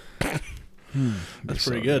 That's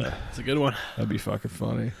pretty good. That's a good one. That'd be fucking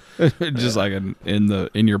funny. Just like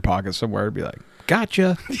in your pocket somewhere, it'd be like,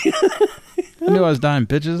 gotcha. I knew I was dying,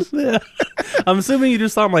 bitches. Yeah. I'm assuming you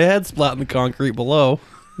just saw my head splat in the concrete below.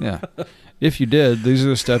 Yeah. If you did, these are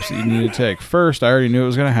the steps that you need to take. First, I already knew it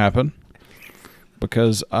was going to happen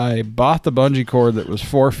because I bought the bungee cord that was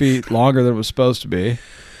 4 feet longer than it was supposed to be.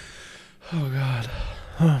 Oh,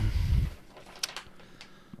 God.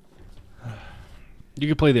 You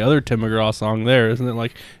could play the other Tim McGraw song there, isn't it?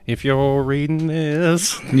 Like, if you're reading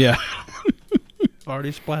this. Yeah.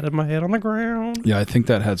 Already splatted my head on the ground. Yeah, I think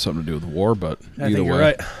that had something to do with war, but I think you're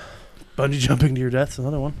right. Bungee jumping to your death's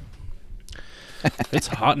another one. It's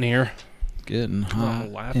hot in here. Getting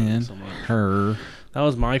hot in her. That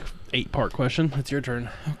was my 8-part question. It's your turn.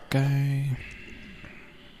 Okay.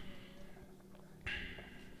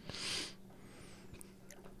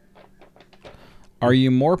 Are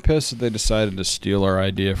you more pissed that they decided to steal our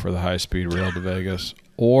idea for the high-speed rail to Vegas,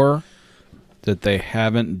 or that they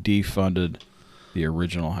haven't defunded the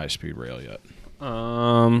original high-speed rail yet?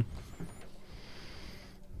 Why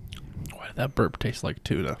did that burp taste like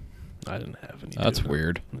tuna? I didn't have any. That's tuna.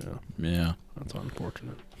 weird. Yeah. That's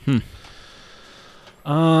unfortunate.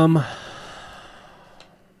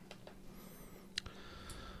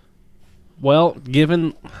 Well,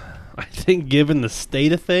 given the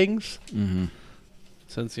state of things,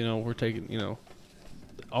 since we're taking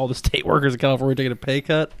all the state workers in California are taking a pay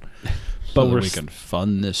cut, but we can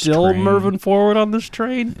fund this. Still moving forward on this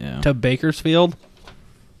train to Bakersfield.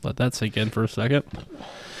 Let that sink in for a second.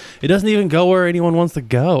 It doesn't even go where anyone wants to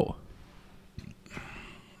go.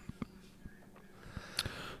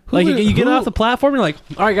 Like, you get off the platform, you're like,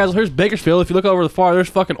 all right, guys, well, here's Bakersfield. If you look over the far, there's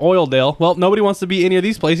fucking Oildale. Well, nobody wants to be any of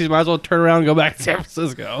these places. You might as well turn around and go back to San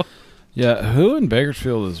Francisco. Yeah, who in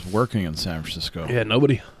Bakersfield is working in San Francisco? Yeah,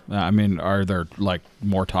 nobody. I mean, are there, like,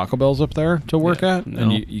 more Taco Bells up there to work at? No.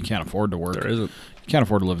 And you can't afford to work. There isn't. You can't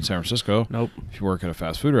afford to live in San Francisco. Nope. If you work at a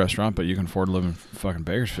fast food restaurant, but you can afford to live in fucking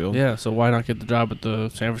Bakersfield. Yeah, so why not get the job at the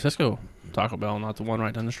San Francisco Taco Bell, not the one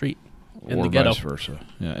right down the street in or the ghetto? Vice versa.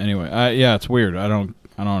 Yeah, anyway. Yeah, it's weird. I don't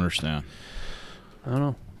understand. I don't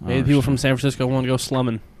know. Maybe people from San Francisco want to go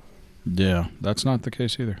slumming. Yeah, that's not the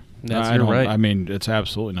case either. You're right. I mean, it's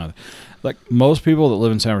absolutely not. Like, most people that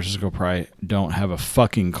live in San Francisco probably don't have a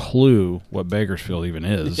fucking clue what Bakersfield even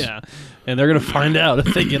is. Yeah, and they're going to find out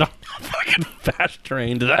if they get on a fucking fast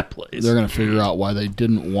train to that place. They're going to figure out why they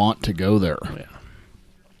didn't want to go there.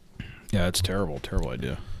 Yeah. Yeah, it's terrible. Terrible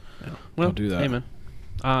idea. Yeah. Well, don't do that. Hey, man.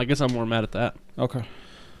 I guess I'm more mad at that. Okay.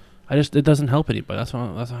 It doesn't help anybody. That's what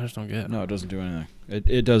I just don't get. No, it doesn't do anything.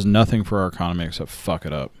 It does nothing for our economy except fuck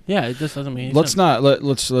it up. Yeah, it just doesn't mean. Let's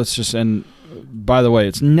just end. By the way,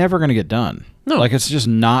 it's never going to get done. No, like, it's just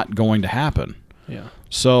not going to happen. Yeah.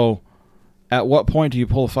 So, at what point do you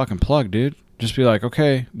pull the fucking plug, dude? Just be like,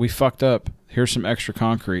 okay, we fucked up. Here's some extra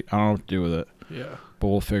concrete. I don't know what to do with it. Yeah. But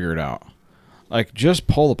we'll figure it out. Like, just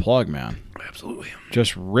pull the plug, man. Absolutely.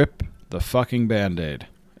 Just rip the fucking Band-Aid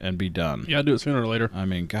and be done. Yeah, do it sooner or later. I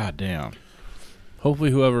mean, goddamn. Hopefully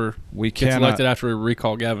whoever gets elected after we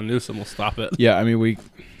recall Gavin Newsom will stop it. Yeah, I mean, we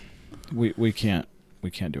can't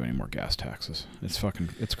do any more gas taxes. It's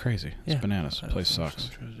crazy. It's bananas. The place sucks.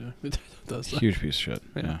 It does. Huge piece of shit.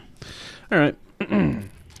 Yeah. All right.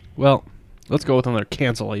 Well, let's go with another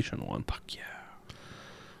cancellation one. Fuck yeah.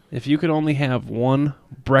 If you could only have one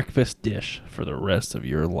breakfast dish for the rest of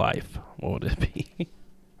your life, what would it be?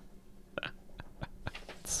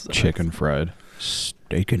 Chicken fried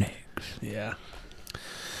steak and eggs. Yeah.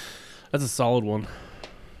 That's a solid one.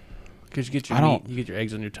 Because you get your meat, you get your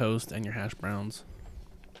eggs on your toast and your hash browns.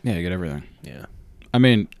 Yeah, you get everything. Yeah. I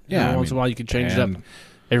mean, yeah. Every once in a while you could change it up.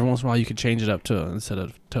 Every once in a while you could change it up to, instead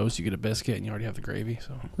of toast, you get a biscuit and you already have the gravy.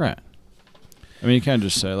 So right. I mean, you can't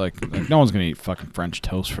just say, like no one's going to eat fucking French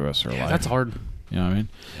toast for the rest of their life. That's hard. You know what I mean?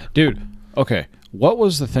 Dude, okay. What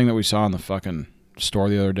was the thing that we saw in the fucking store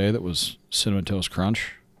the other day that was Cinnamon Toast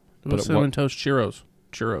Crunch? It was Cinnamon Toast Churros.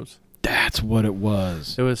 Churros. That's what it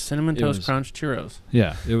was. It was Cinnamon Toast Crunch Churros.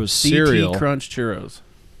 Yeah, it was cereal. CT Crunch Churros.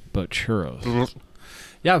 But churros.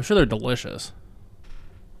 Yeah, I'm sure they're delicious.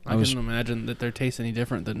 I couldn't imagine that they taste any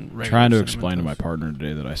different than regular trying to Cinnamon explain Toast. to my partner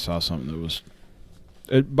today that I saw something that was...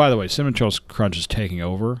 by the way, Cinnamon Toast Crunch is taking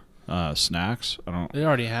over snacks. It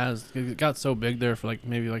already has. It got so big there for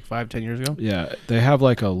maybe 5-10 years ago. Yeah, they have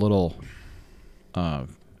like a little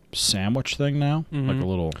sandwich thing now, like a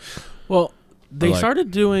little. Well, they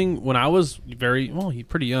started doing when I was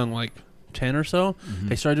pretty young, like 10 or so.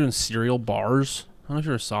 They started doing cereal bars. I don't know if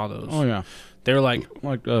you ever saw those. Oh yeah, they were like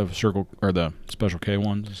Circle or the Special K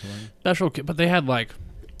ones. Or something. Special K, but they had like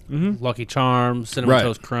Lucky Charms, Cinnamon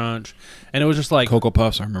Toast Crunch, and it was just like Cocoa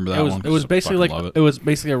Puffs. I remember that one. It was basically it was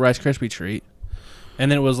basically a Rice Krispie treat, and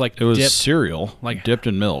then it was like dipped, cereal, like dipped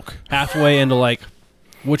in milk, halfway into like,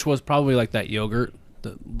 which was probably like that yogurt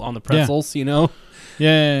on the pretzels, you know.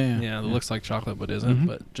 Yeah, it looks like chocolate but isn't,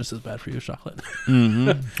 but just as bad for you as chocolate.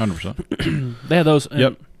 100%. They had those.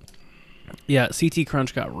 Yeah, CT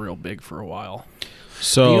Crunch got real big for a while.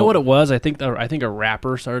 So do you know what it was? I think a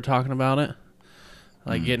rapper started talking about it,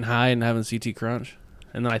 like getting high and having CT Crunch,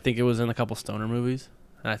 and then I think it was in a couple stoner movies,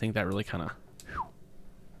 and I think that really kind of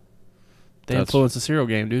influenced the cereal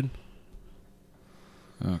game, dude.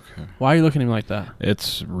 Okay. Why are you looking at me like that?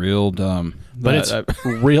 It's real dumb, but it's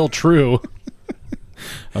real true.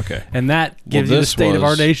 Okay, and that gives you the state of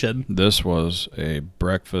our nation. This was a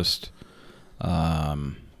breakfast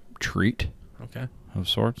treat, of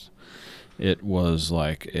sorts. It was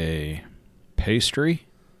like a pastry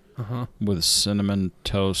with cinnamon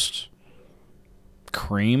toast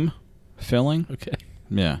cream filling. Okay,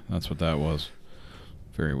 yeah, that's what that was.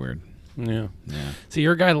 Very weird. Yeah. See,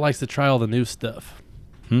 you're a guy that likes to try all the new stuff.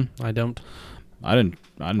 I don't. I didn't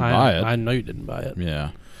buy it. I know you didn't buy it.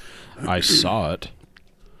 Yeah, I saw it.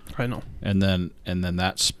 I know. And then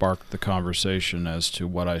that sparked the conversation as to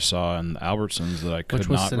what I saw in Albertsons that I could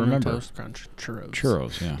not remember. Toast Crunch churros.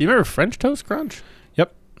 Churros, yeah. Do you remember French Toast Crunch?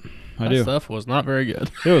 Yep, I do. That stuff was not very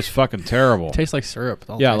good. It was fucking terrible. It tastes like syrup.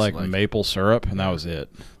 Yeah, like maple syrup, and that was it.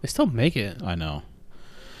 They still make it. I know.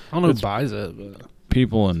 I don't know who buys it, but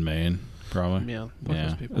people in Maine, probably. Yeah,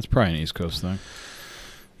 it's probably an East Coast thing.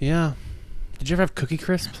 Yeah. Did you ever have Cookie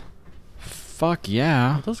Crisps? Fuck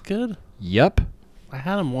yeah. Are those good? Yep. I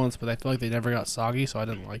had them once, but I feel like they never got soggy, so I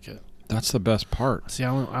didn't like it. That's the best part. See,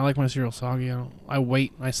 I like my cereal soggy. I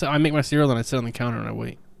wait. I make my cereal, then I sit on the counter and I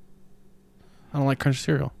wait. I don't like crunchy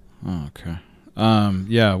cereal. Oh, okay.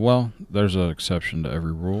 Yeah, well, there's an exception to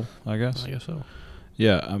every rule, I guess. I guess so.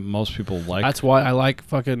 Yeah, most people like... That's why I like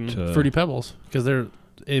fucking Fruity Pebbles, because they're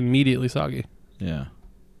immediately soggy. Yeah.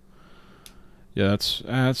 Yeah,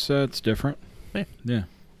 that's different. Hey. Yeah.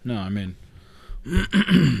 No, I mean...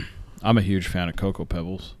 I'm a huge fan of Cocoa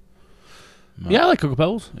Pebbles. Yeah, I like Cocoa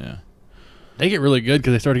Pebbles. Yeah. They get really good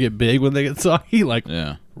because they start to get big when they get soggy, like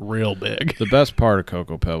real big. The best part of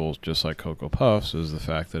Cocoa Pebbles, just like Cocoa Puffs, is the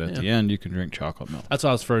fact that at the end you can drink chocolate milk. That's what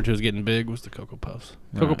I was referring to as getting big, was the Cocoa Puffs.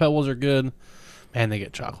 Cocoa Pebbles are good, and they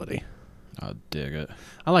get chocolatey. I dig it.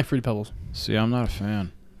 I like Fruity Pebbles. See, I'm not a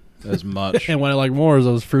fan as much. And what I like more is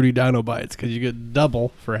those Fruity Dino Bites, because you get double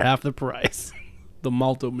for half the price. The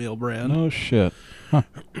Malto Meal brand. Oh, shit. Huh.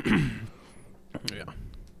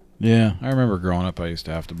 Yeah, I remember growing up I used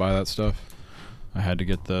to have to buy that stuff. I had to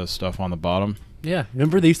get the stuff on the bottom. Yeah,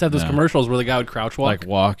 remember they used to have those commercials where the guy would crouch walk? Like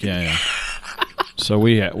walk, yeah. So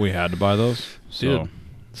we had to buy those. So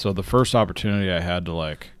the first opportunity I had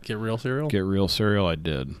to get real cereal, I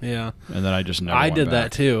did. Yeah. And then I just never went back.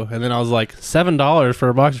 That too. And then I was like, $7 for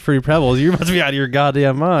a box of Fruity Pebbles. You must be out of your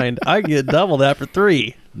goddamn mind. I get double that for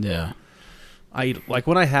 $3. Yeah. I eat,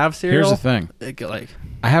 when I have cereal. Here's the thing.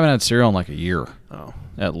 I haven't had cereal in a year. Oh.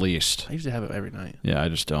 At least. I usually have it every night. Yeah, I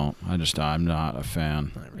just don't. I'm not a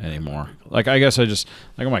fan anymore. I guess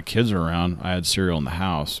when my kids were around, I had cereal in the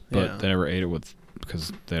house, but they never ate it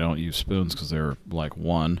because they don't use spoons because they're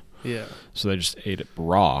one. Yeah. So they just ate it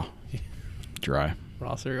raw. Dry.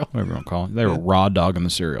 Raw cereal. Whatever you want to call it. They were raw dogging the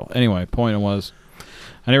cereal. Anyway, point was,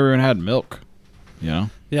 I never even had milk, Yeah,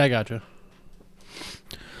 I gotcha.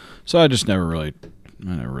 So I never really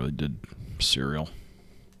did cereal.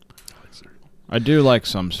 I do like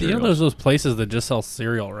some cereal. You know, there's those places that just sell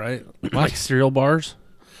cereal, right? Like cereal bars.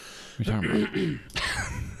 What are you talking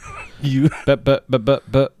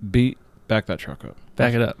about? Beat back that truck up.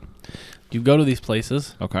 Back it up. You go to these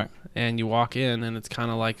places. Okay. And you walk in, and it's kind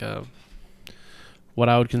of like what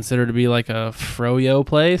I would consider to be like a froyo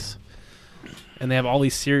place, and they have all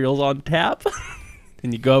these cereals on tap.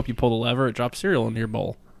 And you go up, you pull the lever, it drops cereal into your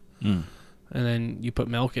bowl. And then you put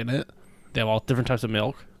milk in it. They have all different types of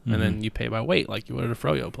milk, and then you pay by weight, like you would at a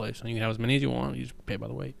froyo place. And you can have as many as you want. You just pay by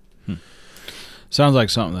the weight. Sounds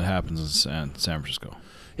like something that happens in San Francisco.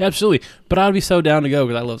 Yeah, absolutely. But I would be so down to go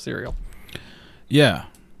because I love cereal. Yeah.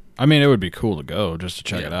 I mean, it would be cool to go just to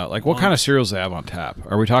check it out. What kind of cereals do they have on tap?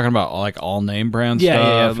 Are we talking about all name brand stuff?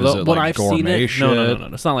 Yeah. Is it when I've seen it, shit? No.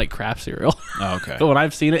 It's not like craft cereal. Oh, okay. But when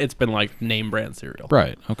I've seen it, it's been name brand cereal.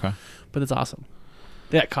 Right. Okay. But it's awesome.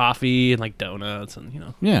 They got coffee and donuts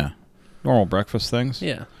and Yeah. normal breakfast things.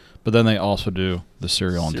 Yeah. But then they also do the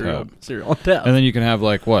cereal on tap. Cereal on tap. And then you can have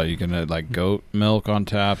like what? You can have like goat milk on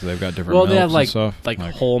tap. They've got different milks they have and stuff. like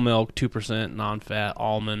whole milk, 2% non-fat,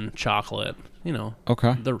 almond, chocolate. You know.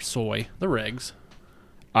 Okay. The soy, the regs.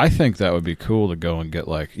 I think that would be cool to go and get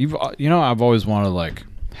like I've always wanted to like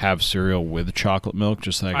have cereal with chocolate milk.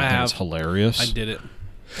 Just like I think it's hilarious. I did it.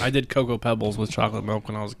 I did Cocoa Pebbles with chocolate milk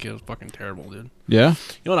when I was a kid. It was fucking terrible, dude. Yeah. You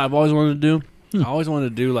know what I've always wanted to do? I always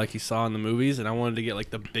wanted to do like you saw in the movies, and I wanted to get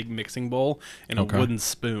like the big mixing bowl and a wooden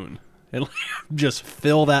spoon and like, just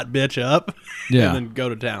fill that bitch up and then go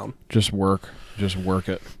to town. Just work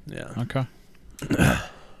it. Yeah. Okay.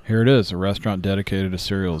 Here it is. A restaurant dedicated to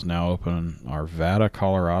cereal is now open in Arvada,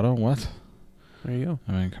 Colorado. What? There you go.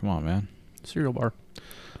 I mean, come on, man. Cereal bar.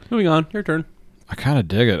 Moving on. Your turn. I kind of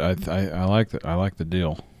dig it. I like the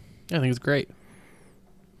deal. Yeah, I think it's great.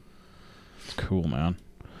 It's cool, man.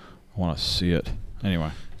 I want to see it.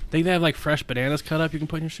 Anyway. Think they have like fresh bananas cut up you can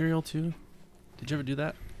put in your cereal too? Did you ever do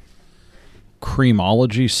that?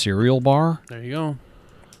 Creamology cereal bar? There you go.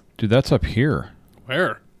 Dude, that's up here.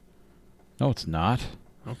 Where? No, it's not.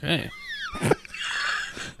 Okay.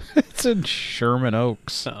 It's in Sherman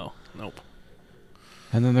Oaks. Oh, nope.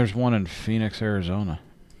 And then there's one in Phoenix, Arizona.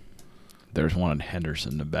 There's one in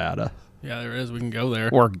Henderson, Nevada. Yeah, there is. We can go there.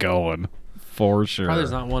 We're going. For sure. Probably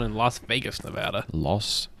there's not one in Las Vegas, Nevada.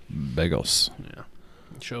 Las Vegas. Yeah.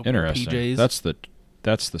 Show up interesting. PJs.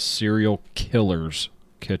 That's the serial killer's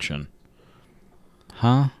kitchen.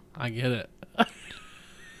 Huh? I get it.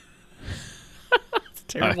 It's a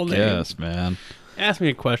terrible name. Yes, man. Ask me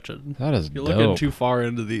a question. That is You're dope. looking too far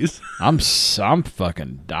into these. I'm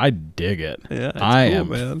fucking. I dig it. Yeah, I cool, am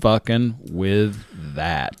man. fucking with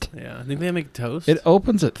that. Yeah, I think they make toast. It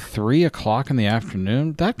opens at 3:00 in the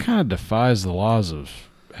afternoon. That kind of defies the laws of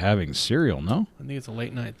having cereal. No, I think it's a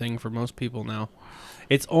late night thing for most people now.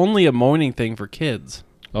 It's only a morning thing for kids.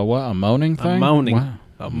 A what? A moaning thing? Wow.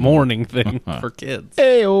 A morning thing for kids.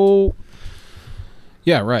 Ayo.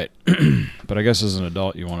 Yeah, right. But I guess as an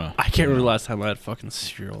adult, you want to... I can't remember the last time I had fucking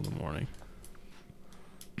cereal in the morning.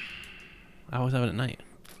 I always have it at night.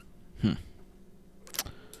 All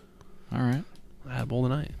right. I had a bowl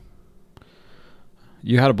tonight.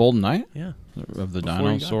 You had a bowl tonight? Yeah. Of the Before you got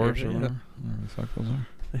dinosaurs here, or yeah. whatever? Whatever the fuck those are.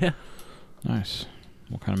 Yeah. Nice.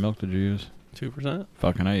 What kind of milk did you use? 2%.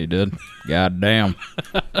 Fucking A, you did. God damn.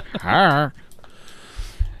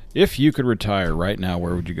 If you could retire right now,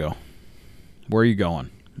 where would you go? Where are you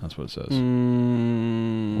going? That's what it says.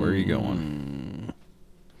 Where are you going?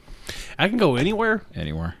 I can go anywhere.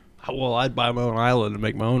 Anywhere. Well, I'd buy my own island and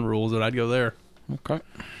make my own rules, and I'd go there. Okay.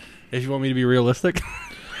 If you want me to be realistic.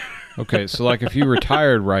 Okay, so like if you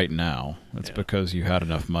retired right now, it's because you had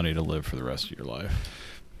enough money to live for the rest of your life.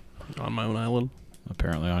 On my own island.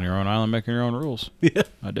 Apparently on your own island, making your own rules. Yeah.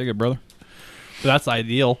 I dig it, brother. That's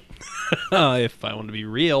ideal. If I want to be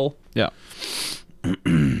real. Yeah.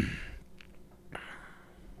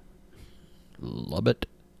 Lubbock,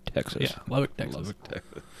 Texas. Yeah, Lubbock, Texas.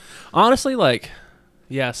 Honestly,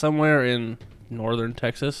 somewhere in northern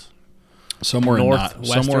Texas. Somewhere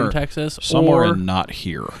northwestern Texas. Somewhere in not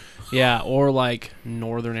here. Yeah, or like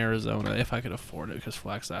northern Arizona if I could afford it, because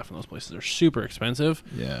Flagstaff and those places are super expensive.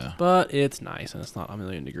 Yeah. But it's nice, and it's not a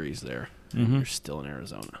million degrees there. Mm-hmm. You're still in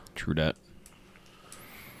Arizona. True that.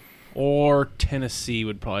 Or Tennessee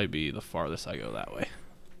would probably be the farthest I go that way.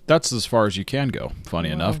 That's as far as you can go, funny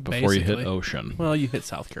enough, before you hit ocean. Well, you hit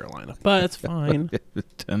South Carolina, but it's fine.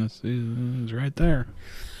 Tennessee is right there.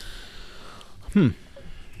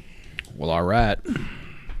 Well, all right.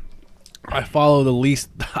 I would follow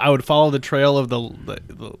the trail of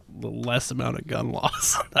the less amount of gun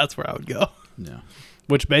laws. That's where I would go. Yeah.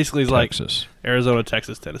 Which basically is Texas. like Arizona,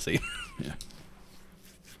 Texas, Tennessee. Yeah.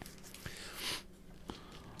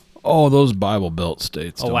 Oh, those Bible Belt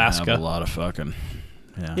states Alaska. don't have a lot of fucking...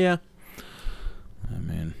 Yeah. Yeah. I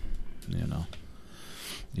mean,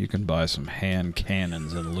 you can buy some hand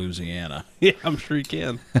cannons in Louisiana. Yeah, I'm sure you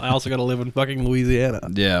can. I also got to live in fucking Louisiana.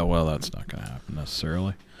 Yeah, well, that's not going to happen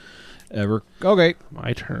necessarily. Ever. Okay.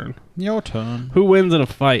 My turn. Your turn. Who wins in a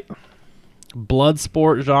fight?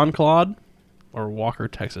 Bloodsport Jean-Claude or Walker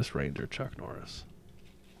Texas Ranger Chuck Norris?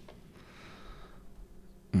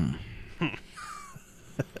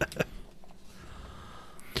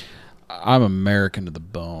 I'm American to the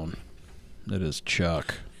bone. It is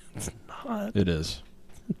Chuck. It's not. It is.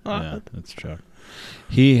 Not. Yeah, it's Chuck.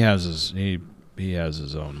 He has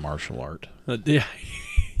his own martial art. Yeah,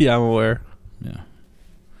 I'm aware. Yeah.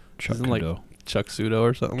 Chuck Isn't Kudo. like Chuck Pseudo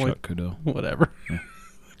or something Chuck Kudo. Whatever. Yeah.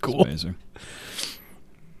 Cool. It's amazing.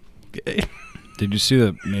 Okay. Did you see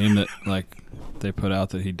the meme that they put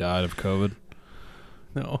out that he died of COVID?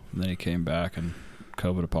 No. And then he came back and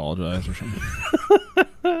COVID apologized or something.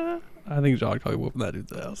 I think John probably whooping that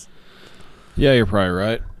dude's ass. Yeah, you're probably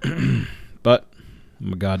right. But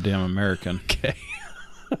I'm a goddamn American. Okay.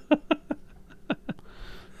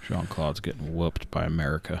 Jean-Claude's getting whooped by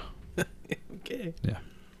America. Okay. Yeah.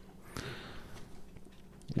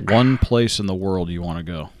 One place in the world you want to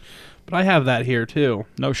go. But I have that here, too.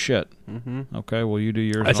 No shit. Mm-hmm. Okay, well, you do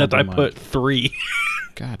yours. Except I put 3.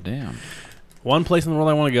 God damn. One place in the world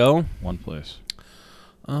I want to go? One place.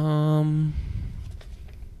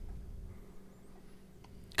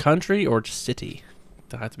 Country or city? Does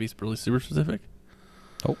that have to be really super specific?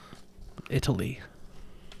 Oh. Italy.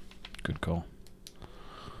 Good call.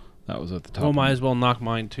 That was at the top. Well, might as well knock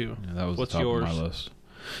mine, too. Yeah, that was What's the top yours? of my list.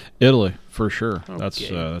 Italy, for sure. Okay.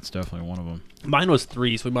 That's definitely one of them. Mine was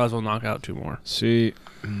 3, so we might as well knock out 2 more. See,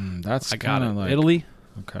 that's I got it. like Italy.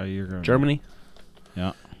 Okay, you're going. Germany.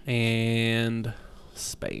 Yeah. And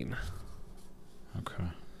Spain. Okay.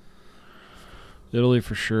 Italy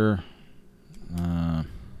for sure. I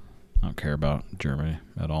don't care about Germany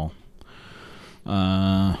at all.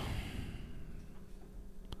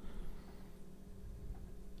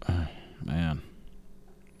 Man.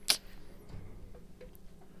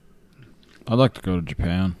 I'd like to go to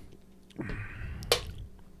Japan.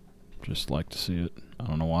 Just like to see it. I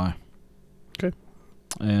don't know why. Okay.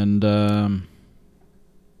 And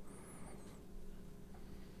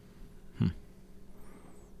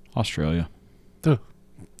Australia.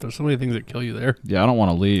 There's so many things that kill you there. Yeah, I don't want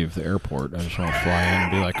to leave the airport. I just want to fly in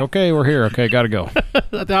and be like, okay, we're here. Okay, got to go.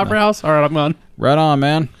 At the Opera House? All right, I'm gone. Right on,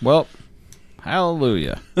 man. Well,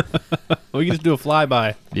 hallelujah. We can just do a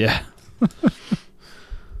flyby. Yeah.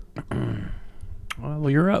 Well,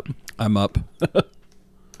 you're up. I'm up.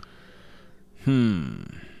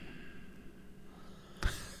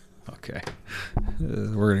 Okay.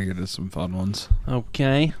 We're going to get into some fun ones.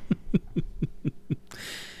 Okay.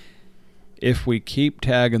 If we keep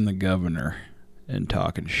tagging the governor and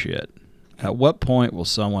talking shit, at what point will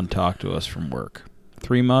someone talk to us from work?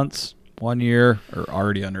 3 months, 1 year, or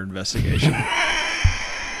already under investigation?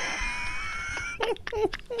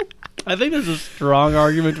 I think there's a strong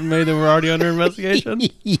argument to be made that we're already under investigation.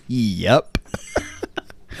 Yep.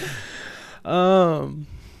 I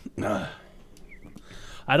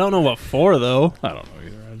don't know what for, though. I don't know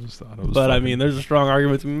either. I just thought it was But, I mean, there's a strong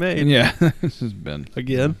argument to be made. Yeah. This has been...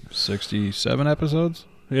 Again? 67 episodes?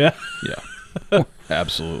 Yeah. Yeah.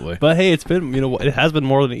 Absolutely. But, hey, it's been, it has been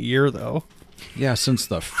more than a year, though. Yeah, since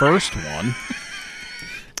the first one.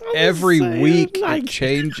 Every week it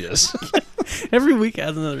changes. Every week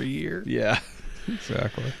has another year. Yeah.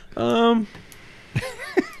 Exactly.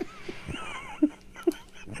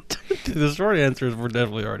 The short answer is we're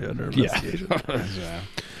definitely already under investigation. Yeah.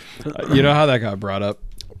 You know how that got brought up?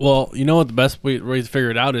 Well, you know what the best way to figure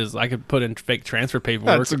it out is I could put in fake transfer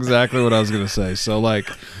paperwork. That's exactly what I was going to say. So, like,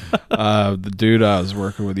 the dude I was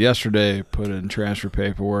working with yesterday put in transfer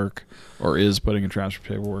paperwork, or is putting in transfer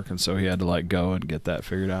paperwork, and so he had to, like, go and get that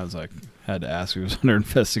figured out. I was like, had to ask if he was under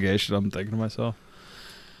investigation. I'm thinking to myself,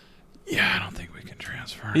 yeah, I don't think we can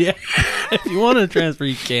transfer. Yeah. If you want to transfer,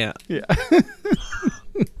 you can't. Yeah.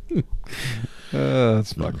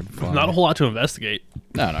 That's fucking fun. Not a whole lot to investigate.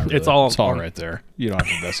 No, not really. It's all right there. You don't have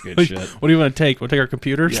to investigate shit. What do you want to take? We'll take our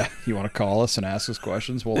computers? Yeah. You want to call us and ask us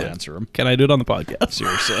questions? We'll answer them. Can I do it on the podcast?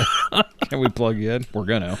 Seriously. Can we plug you in? We're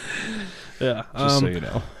going to. Yeah. Just so you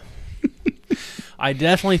know. I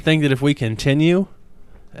definitely think that if we continue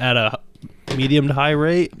at a medium to high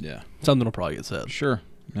rate, yeah, something will probably get said. Sure.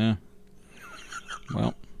 Yeah.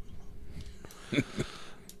 Well.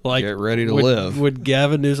 Like, get ready to live. Would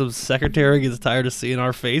Gavin Newsom's secretary get tired of seeing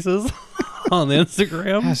our faces on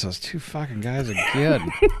Instagram? Yes, those 2 fucking guys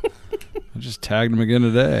again. I just tagged them again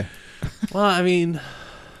today. Well, I mean,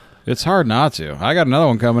 it's hard not to. I got another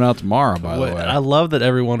one coming out tomorrow, by the way. I love that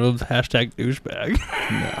every one of them's hashtag douchebag.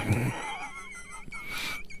 Yeah.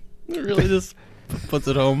 It really just puts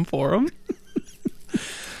it home for them.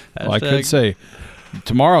 Well, I could say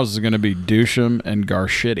tomorrow's is going to be Doucham and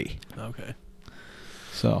Garshitty. Okay.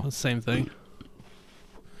 So the same thing.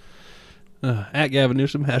 At Gavin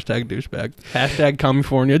Newsom, hashtag douchebag. Hashtag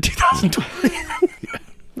California 2020.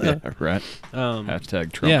 yeah, right.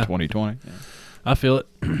 Hashtag Trump 2020. Yeah. I feel it.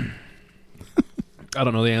 I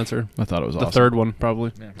don't know the answer. I thought it was the third one,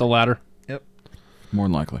 probably. Yeah. The latter. Yep. More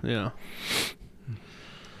than likely. Yeah.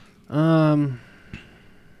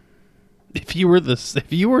 If you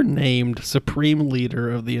were named supreme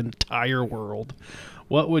leader of the entire world,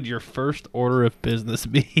 what would your first order of business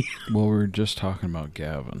be? Well, we were just talking about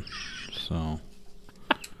Gavin, so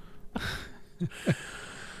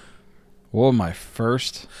Well, my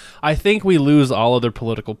first. I think we lose all other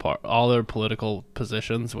political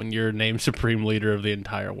positions when you're named supreme leader of the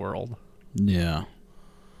entire world. Yeah.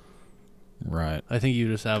 Right. I think you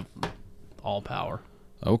just have all power.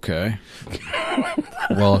 Okay.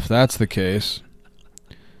 Well, if that's the case,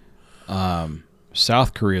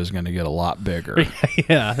 South Korea is going to get a lot bigger.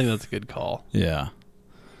 Yeah, I think that's a good call. Yeah.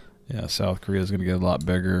 Yeah, South Korea is going to get a lot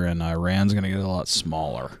bigger, and Iran's going to get a lot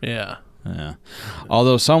smaller. Yeah. Yeah.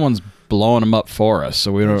 Although someone's blowing them up for us,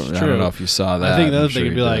 so I don't know if you saw that. I think the other thing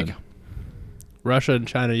would be like Russia and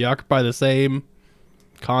China, you occupy the same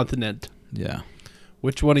continent. Yeah.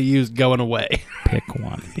 Which one of you is going away? Pick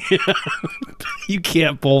one. Yeah. You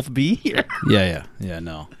can't both be here. Yeah,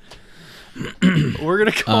 no. We're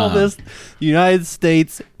going to call this United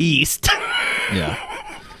States East. Yeah.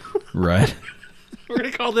 Right. We're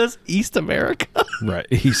going to call this East America. Right.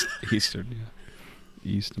 Eastern, yeah.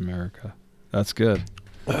 East America. That's good.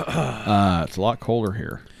 It's a lot colder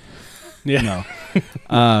here. Yeah.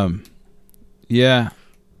 No. Yeah.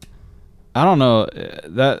 I don't know.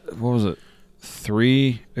 What was it?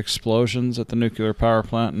 3 explosions at the nuclear power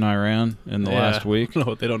plant in Iran in the last week.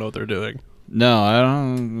 No, they don't know what they're doing. No, I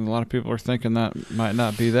don't. A lot of people are thinking that might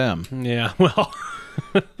not be them. Yeah, well.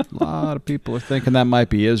 A lot of people are thinking that might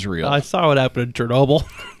be Israel. I saw what happened in Chernobyl.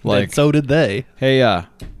 Like, and so did they. Hey,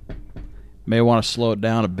 may want to slow it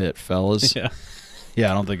down a bit, fellas. Yeah.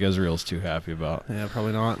 Yeah, I don't think Israel's too happy about. Yeah,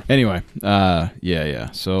 probably not. Anyway,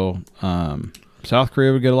 yeah. So, South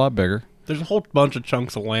Korea would get a lot bigger. There's a whole bunch of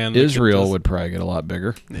chunks of land. Israel would probably get a lot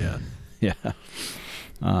bigger. Yeah. Yeah.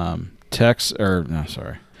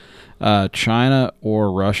 China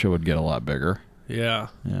or Russia would get a lot bigger. Yeah.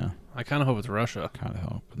 Yeah. I kind of hope it's Russia. Kind of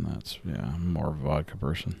hope, and I'm more of a vodka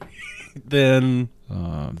person. Than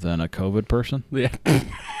a COVID person? Yeah.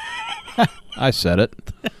 I said it.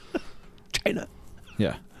 China.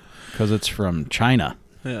 Yeah. Because it's from China.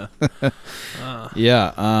 Yeah.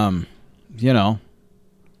 Yeah.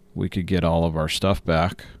 We could get all of our stuff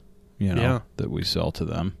back, that we sell to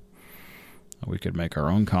them. We could make our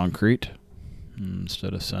own concrete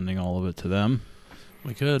instead of sending all of it to them.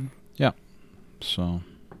 We could. Yeah. So,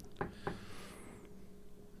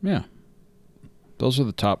 yeah. Those are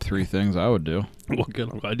the top 3 things I would do. Well,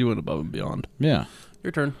 good. I'm glad you went above and beyond. Yeah.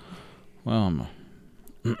 Your turn. Well,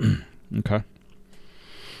 okay.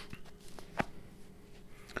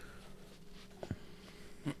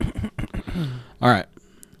 All right.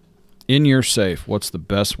 In your safe, what's the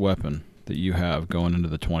best weapon that you have going into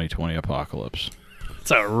the 2020 apocalypse?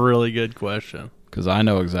 That's a really good question. Because I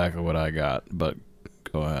know exactly what I got, but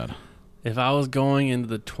go ahead. If I was going into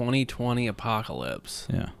the 2020 apocalypse,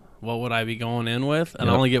 what would I be going in with? And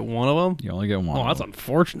I only get one of them? You only get one. Oh, that's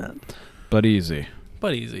unfortunate. But easy.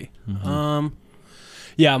 Mm-hmm.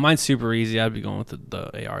 Yeah, mine's super easy. I'd be going with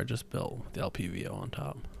the AR I just built with the LPVO on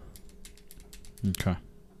top. Okay.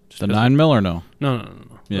 The 9mm or no? No.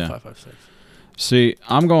 Yeah. 5.56. See,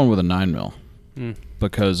 I'm going with a 9mm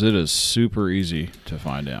because it is super easy to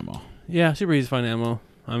find ammo. Yeah, super easy to find ammo.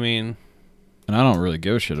 I mean, and I don't really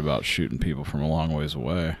give a shit about shooting people from a long ways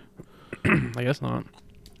away. I guess not.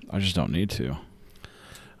 I just don't need to.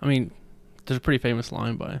 I mean, there's a pretty famous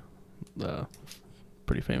line by the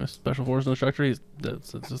pretty famous Special Forces instructor. It's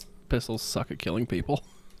just pistols suck at killing people.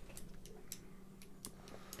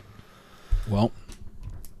 Well,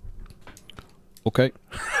 okay.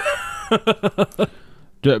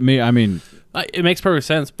 I mean, it makes perfect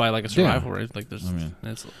sense by like a survival rate. Like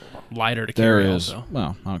it's lighter to carry. There is. Also.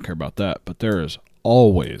 Well, I don't care about that, but there is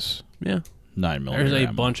always 9mm. There's a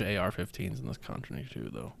ammo. Bunch of AR-15s in this country too,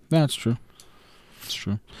 though. That's true. It's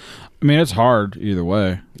true. I mean, it's hard either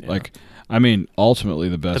way. Yeah. Like, I mean, ultimately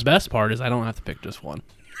the best part is I don't have to pick just one.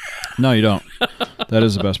 No, you don't. That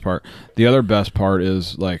is the best part. The other best part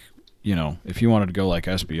is like, if you wanted to go like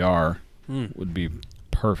SBR, would be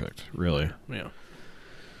perfect, really. Yeah.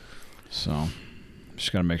 So,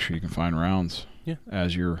 just got to make sure you can find rounds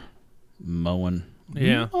as you're mowing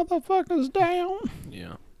motherfuckers down.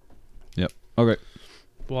 Yeah. Yep. Okay.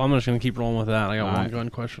 Well, I'm just going to keep rolling with that. I got one gun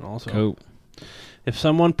question also. Cool. If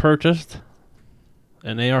someone purchased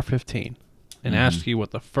an AR-15 and asked you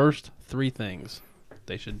what the first 3 things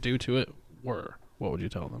they should do to it were, what would you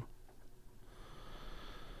tell them?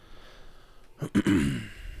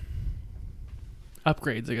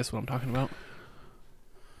 Upgrades, I guess what I'm talking about.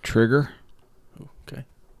 Trigger. Ooh, okay.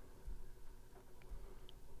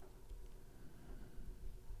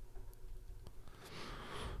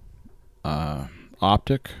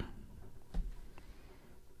 Optic.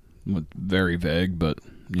 Very vague, but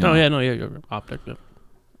optic. Yeah.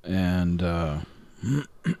 And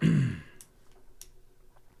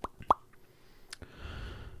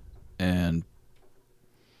and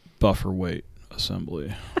buffer weight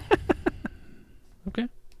assembly. Okay.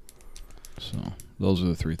 So those are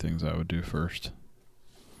the 3 things I would do first.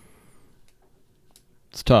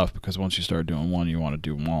 It's tough because once you start doing one, you want to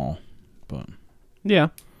do them all. But yeah.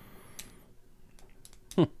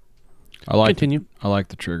 I like Continue. I like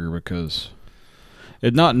the trigger because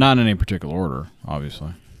it not in any particular order,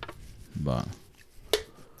 obviously. But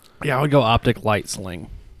yeah, I would go optic light sling.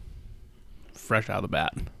 Fresh out of the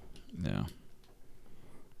bat. Yeah.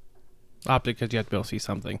 Optic because you have to be able to see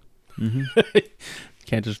something. Mm-hmm.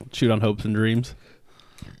 Can't just shoot on hopes and dreams.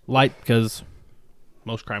 Light because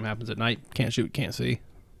most crime happens at night. Can't shoot, can't see.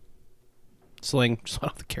 Sling, just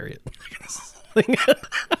don't have to carry it.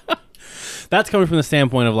 That's coming from the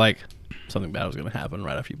standpoint of like something bad was going to happen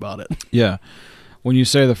right after you bought it. Yeah. When you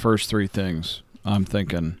say the first 3 things, I'm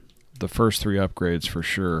thinking the first 3 upgrades for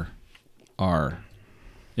sure are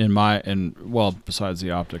besides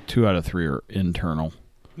the optic, 2 out of 3 are internal.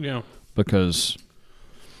 Yeah. Because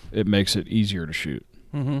it makes it easier to shoot.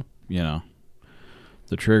 Mm-hmm. You know,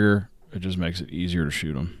 the trigger, it just makes it easier to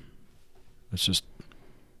shoot them. It's just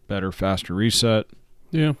better, faster reset.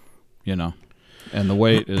 Yeah. You know, and the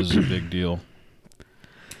weight is a big deal,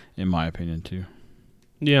 in my opinion, too.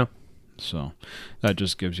 Yeah. So that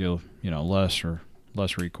just gives you,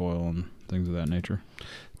 less recoil and things of that nature.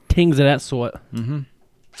 Tings of that sort. Mm-hmm.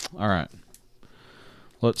 All right.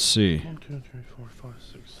 Let's see. 1, 2, 3, 4, 5,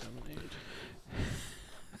 6, 7, 8.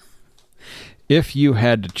 If you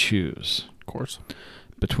had to choose, of course,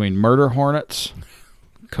 between murder hornets,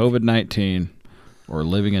 COVID-19, or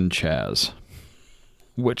living in Chaz,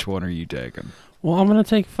 which one are you taking? Well, I'm going to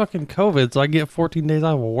take fucking COVID so I get 14 days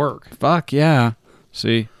out of work. Fuck yeah.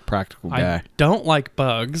 See? Practical guy. I don't like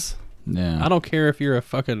bugs. Yeah. I don't care if you're a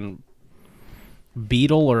fucking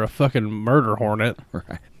beetle or a fucking murder hornet.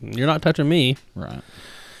 Right. You're not touching me. Right.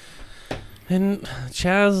 And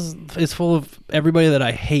Chaz is full of everybody that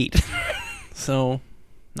I hate. So,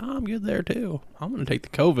 no, I'm good there too. I'm going to take the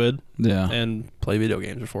COVID and play video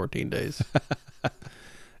games for 14 days.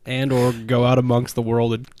 And or go out amongst the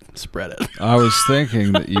world and spread it. I was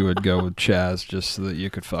thinking that you would go with Chaz just so that you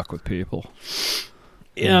could fuck with people.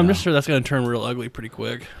 Yeah, I'm just sure that's going to turn real ugly pretty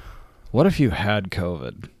quick. What if you had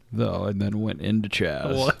COVID, though, and then went into Chaz?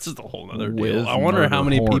 Well, that's just a whole other deal. I wonder how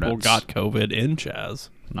many people got COVID in Chaz.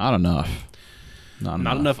 Not enough. Not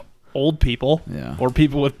enough old people. Yeah. Or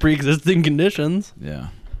people with pre-existing conditions. Yeah.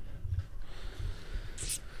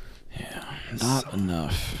 Yeah. Not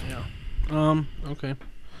enough. Yeah. Okay.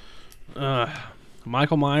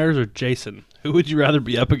 Michael Myers or Jason? Who would you rather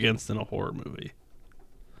be up against in a horror movie?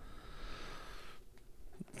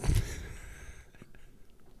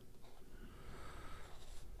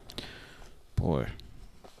 Boy.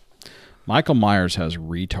 Michael Myers has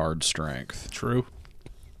retard strength. True.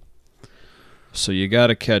 So you got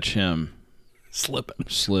to catch him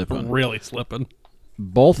slipping. Really slipping.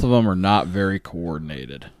 Both of them are not very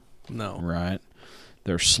coordinated. No. Right?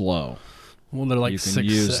 They're slow. Well, they're like 6'6". You can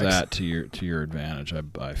use that to your advantage,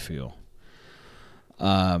 I feel.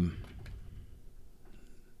 I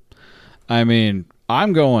mean,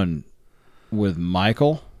 I'm going with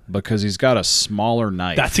Michael because he's got a smaller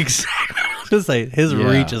knife. That's exactly what I was going to say. His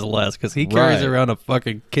reach is less because he carries around a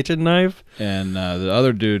fucking kitchen knife. And the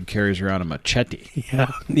other dude carries around a machete.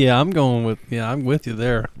 Yeah, I'm with you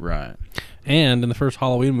there. Right. And in the first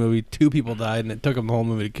Halloween movie, 2 people died, and it took him the whole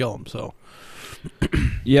movie to kill him, so...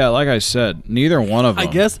 Yeah, like I said, neither one of them.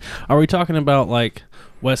 I guess, are we talking about, like,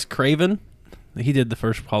 Wes Craven? He did the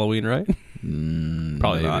first Halloween, right? Probably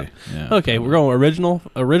maybe. not. Yeah, okay, we're going original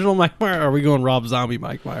Mike Myers, or are we going Rob Zombie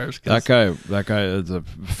Mike Myers? That guy is a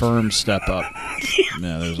firm step up.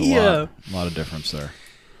 Yeah, there's a lot of difference there.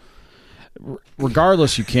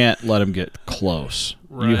 Regardless, you can't let him get close.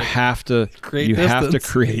 Right. You have to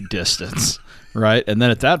create distance, right? And then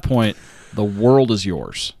at that point, the world is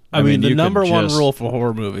yours. I mean the number one rule for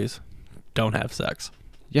horror movies: don't have sex.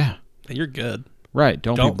 Yeah, and you're good. Right?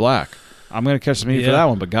 Don't be black. I'm going to catch some heat for that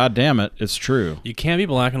one, but god damn it, it's true. You can't be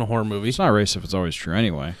black in a horror movie. It's not racist if it's always true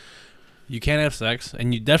anyway. You can't have sex,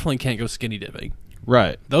 and you definitely can't go skinny dipping.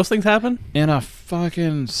 Right. Those things happen? In a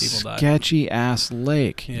fucking sketchy-ass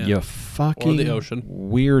lake. Yeah. You fucking or the ocean.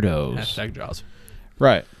 Weirdos. Hashtag Jaws.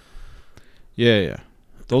 Right. Yeah.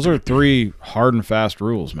 Those are 3 hard and fast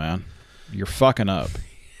rules, man. You're fucking up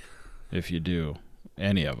if you do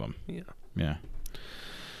any of them. Yeah.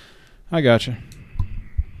 I gotcha.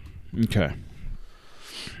 Okay.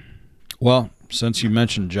 Well, since you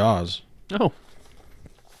mentioned Jaws. Oh.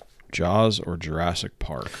 Jaws or Jurassic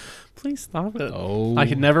Park? Please stop it. Oh. I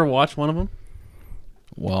could never watch one of them?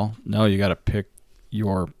 Well, no, you got to pick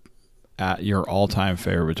your at your all-time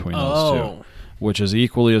favorite between those two, which is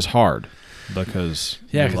equally as hard because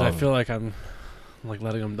I feel like I'm like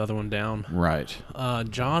letting the other one down. Right.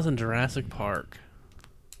 Jaws and Jurassic Park.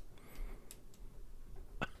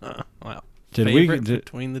 Wow.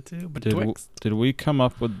 Between the two? Did we come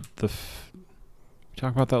up with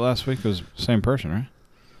talk about that last week? It was the same person, right?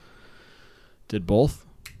 Did both?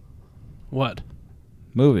 What?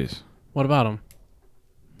 Movies. What about them?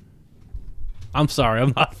 I'm sorry,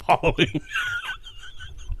 I'm not following.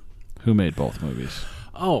 Who made both movies?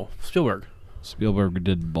 Oh, Spielberg. Spielberg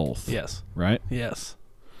did both. Yes. Right? Yes.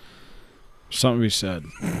 Something we said.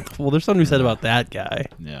 Well, there's something we said about that guy.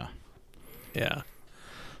 Yeah. Yeah.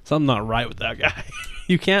 Something not right with that guy.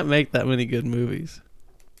 You can't make that many good movies.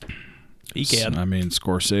 He can. I mean,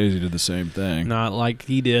 Scorsese did the same thing. Not like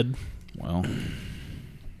he did. Well,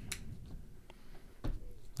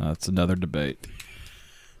 that's another debate.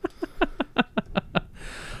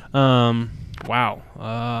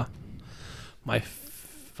 Wow.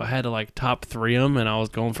 If I had to like top 3 them, and I was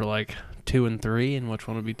going for like 2 and 3, and which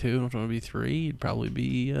one would be 2 and which one would be 3, it'd probably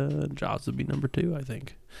be Jaws would be number 2, I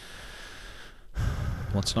think.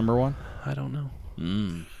 What's number 1? I don't know.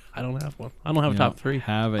 I don't have one. I don't have a top 3.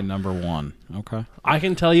 Have a number 1. Okay. I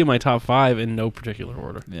can tell you my top 5 in no particular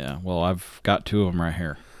order. Yeah. Well, I've got 2 of them right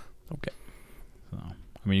here. Okay. So,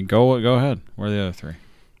 I mean, go ahead. Where are the other 3?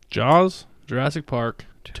 Jaws, Jurassic Park,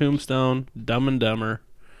 Tombstone, Dumb and Dumber,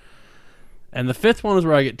 and the 5th one is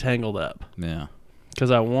where I get tangled up. Yeah.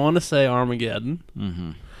 Because I want to say Armageddon.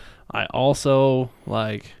 Mm-hmm. I also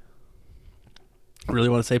really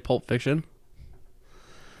want to say Pulp Fiction.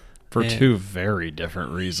 For 2 very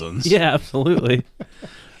different reasons. Yeah, absolutely.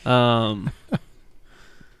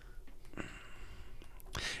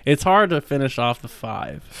 It's hard to finish off the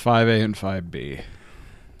 5. 5A and 5B.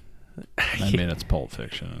 I mean, it's Pulp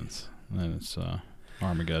Fiction. It's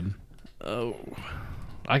Armageddon. Oh,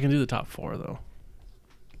 I can do the top 4 though.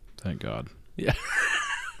 Thank God. Yeah.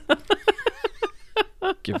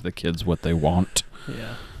 Give the kids what they want.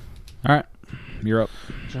 Yeah. All right, you're up.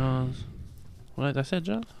 Jaws. What I said,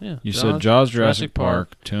 Jaws? Yeah. You said Jaws, Jurassic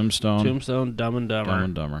Park, Tombstone, Dumb and Dumber, Dumb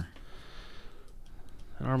and Dumber,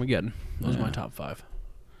 and Armageddon. Those are my top 5.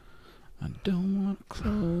 I don't want to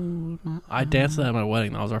close my eyes. I danced that at my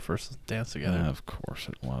wedding. That was our first dance together. Yeah, of course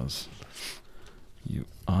it was. You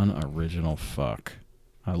unoriginal fuck.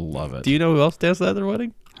 I love it. Do you know who else danced at their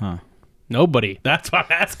wedding? Huh? Nobody. That's what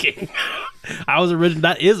I'm asking.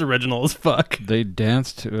 That is original as fuck. They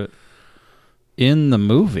danced to it in the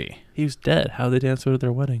movie. He was dead. How did they dance to it at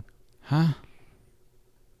their wedding? Huh?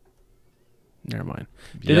 Never mind.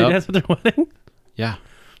 Did they dance at their wedding? Yeah.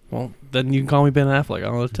 Well, then you can call me Ben Affleck.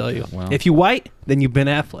 I'll tell you. Well. If you white, then you Ben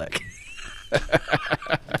Affleck.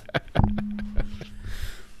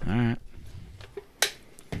 All right.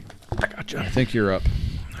 I got you. I think you're up.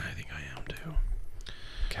 I think I am too.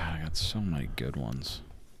 God, I got so many good ones.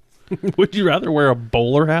 Would you rather wear a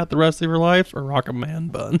bowler hat the rest of your life or rock a man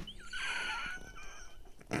bun?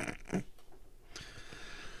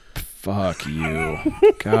 Fuck you.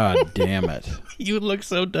 God damn it. You would look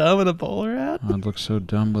so dumb in a bowler hat. I'd look so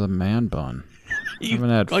dumb with a man bun. I haven't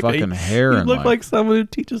had like fucking hair in You look like someone who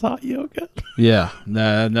teaches hot yoga. Yeah.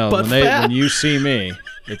 No. But when you see me,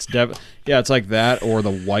 it's it's like that or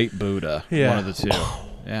the white Buddha. Yeah. One of the two.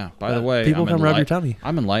 Yeah. By the way, people come rub your tummy.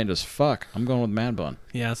 I'm enlightened as fuck. I'm going with man bun.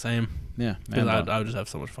 Yeah, same. Yeah. Because I would just have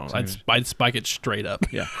so much fun. I'd spike it straight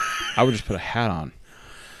up. Yeah. I would just put a hat on.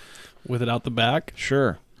 With it out the back?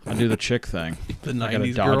 Sure. I do the chick thing. The like 90s at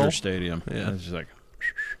a Dodger girl? Stadium. Yeah. It's just like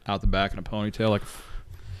out the back in a ponytail. Like,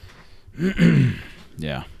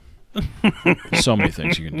 yeah. So many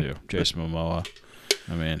things you can do. Jason Momoa.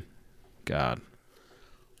 I mean, God.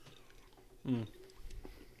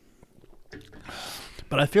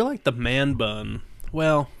 But I feel like the man bun,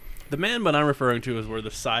 the man bun I'm referring to is where the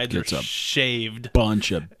sides are shaved.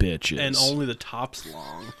 Bunch of bitches. And only the top's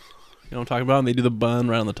long. You know what I'm talking about? And they do the bun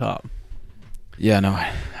right on the top. Yeah, no,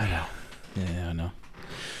 I know. Yeah, I know.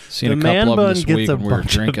 Seen the a couple man of them bun this gets week a when we were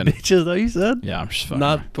bunch drinking. of bitches, though, you said? Yeah, I'm just fucking.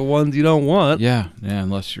 Not the ones you don't want. Yeah,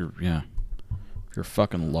 unless you're, if you're a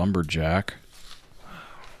fucking lumberjack.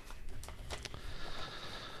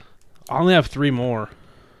 I only have 3 more.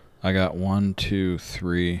 I got 1, 2,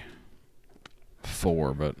 3,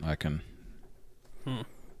 4, but I can.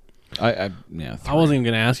 I 3. I wasn't even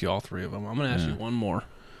going to ask you all 3 of them. I'm going to ask you one more.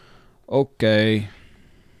 Okay.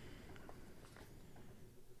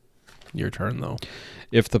 Your turn, though.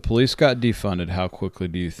 If the police got defunded, how quickly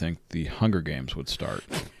do you think the Hunger Games would start?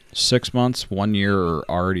 6 months, 1 year, or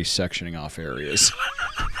already sectioning off areas?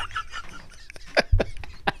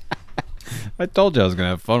 I told you I was going to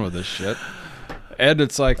have fun with this shit. And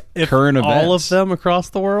it's like current events. All of them across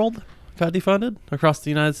the world got defunded across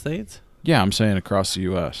the United States. Yeah, I'm saying across the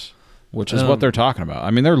U.S., which is what they're talking about.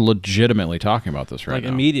 I mean, they're legitimately talking about this right now.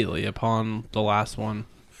 Like immediately upon the last one.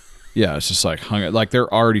 Yeah, it's just like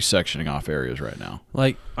they're already sectioning off areas right now.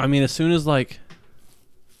 Like, I mean, as soon as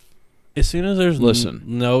there's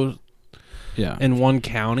no in one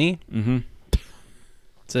county,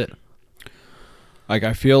 that's it. Like,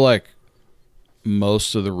 I feel like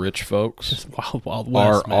most of the rich folks just wild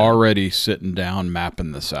west, are already sitting down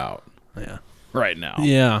mapping this out. Yeah. Right now.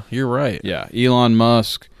 Yeah, you're right. Yeah, Elon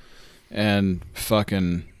Musk and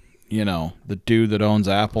fucking, the dude that owns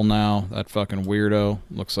Apple now, that fucking weirdo,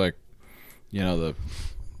 looks like, the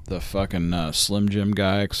fucking Slim Jim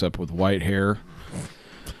guy, except with white hair.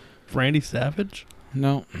 Randy Savage?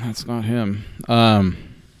 No, that's not him.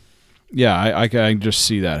 Yeah, I just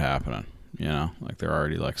see that happening. Like they're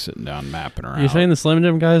already like sitting down mapping around. You're saying the Slim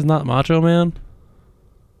Jim guy is not Macho Man?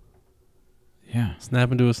 Yeah.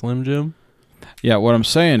 Snap into a Slim Jim? Yeah, what I'm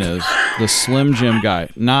saying is the Slim Jim guy,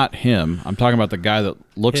 not him. I'm talking about the guy that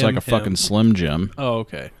looks like a fucking Slim Jim. Oh,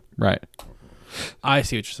 okay. Right. I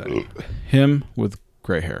see what you're saying. Him with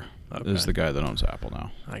gray hair is the guy that owns Apple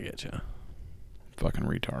now. I get you. Fucking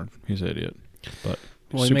retard. He's an idiot. But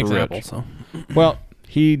well, he super makes rich. Apple, so. Well,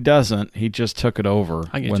 he doesn't. He just took it over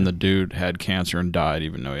when you. the dude had cancer and died,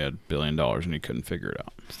 even though he had $1 billion and he couldn't figure it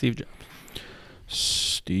out.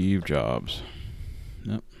 Steve Jobs.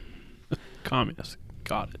 Yep. Communist.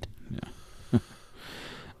 Got it.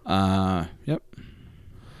 Yeah. Yep.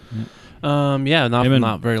 Yeah,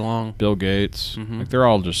 not very long. Bill Gates. Like they're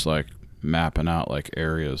all just like mapping out like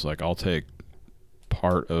areas. Like I'll take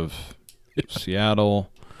part of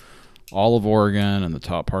Seattle, all of Oregon, and the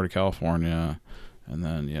top part of California, and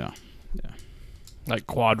then like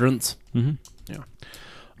quadrants. Mm-hmm. Yeah.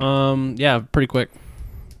 Yeah, pretty quick.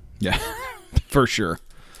 Yeah, for sure.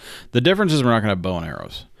 The difference is we're not going to have bow and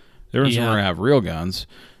arrows. The difference is we're going to have real guns,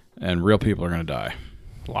 and real people are going to die.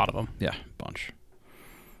 A lot of them. Yeah, bunch.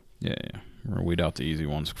 Yeah. We're going to weed out the easy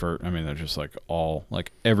ones first. I mean, they're just like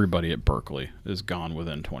everybody at Berkeley is gone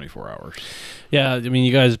within 24 hours. Yeah, I mean,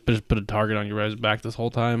 you guys just put a target on your guys' back this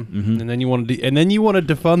whole time, and then you want to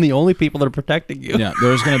defund the only people that are protecting you. Yeah,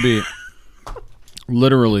 there's going to be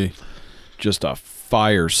literally just a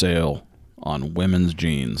fire sale on women's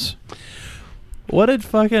jeans. What did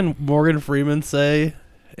fucking Morgan Freeman say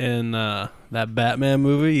in that Batman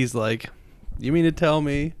movie? He's like, "You mean to tell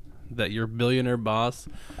me that your billionaire boss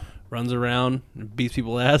runs around and beats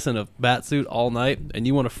people's ass in a bat suit all night, and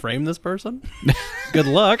you want to frame this person? Good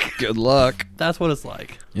luck." Good luck. That's what it's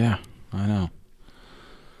like. Yeah, I know.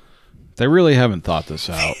 They really haven't thought this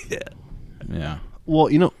out. Yeah. Well,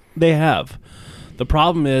 they have. The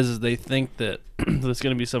problem is they think that there's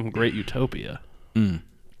going to be some great utopia.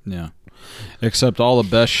 Yeah. Except all the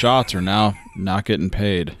best shots are now not getting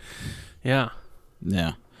paid. Yeah.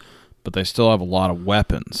 Yeah. But they still have a lot of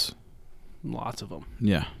weapons. Lots of them.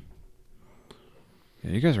 Yeah.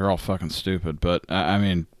 Yeah, you guys are all fucking stupid, but I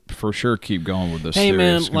mean, for sure, keep going with this. Hey, theory.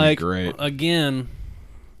 man, it's gonna be great. Again,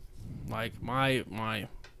 like my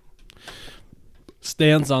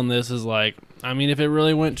stance on this is like, I mean, if it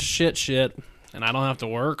really went to shit, and I don't have to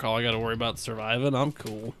work, all I got to worry about is surviving, I'm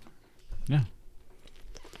cool. Yeah.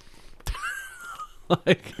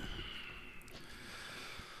 like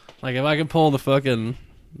if I could pull the fucking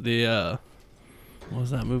what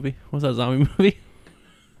was that movie? What was that zombie movie?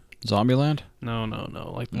 Zombieland? No.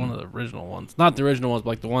 Like one of the original ones. Not the original ones,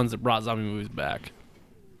 but like the ones that brought zombie movies back.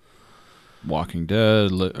 Walking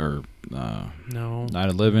Dead, no. Night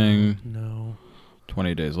of Living. No.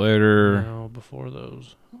 28 Days Later. No, before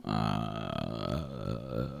those. I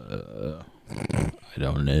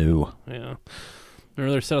don't know. Yeah.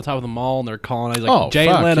 Remember they're sitting on top of the mall and they're calling. He's like, Jay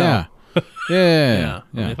Leno. Yeah. Yeah.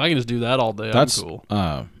 I mean, if I can just do that all day, that's I'm cool.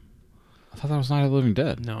 I thought that was Night of the Living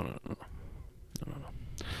Dead. No.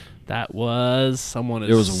 That was someone.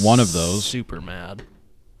 It was one of those. Super mad.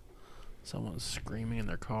 Someone was screaming in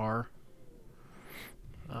their car.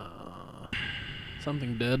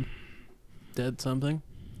 Something dead. Dead something.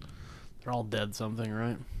 They're all dead something,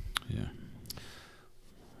 right? Yeah.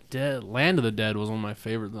 Land of the Dead was one of my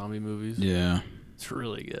favorite zombie movies. Yeah. It's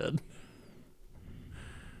really good.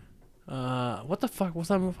 What the fuck was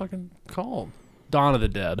that movie fucking called? Dawn of the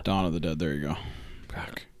Dead. Dawn of the Dead. There you go.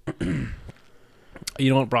 Back. You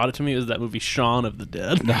know what brought it to me? Is that movie Shaun of the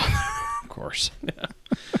Dead. Of course. Yeah.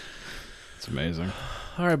 It's amazing.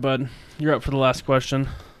 All right, bud. You're up for the last question.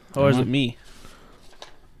 Oh, is it me?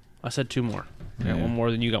 I said two more. I got one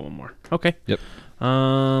more, then you got one more. Okay. Yep.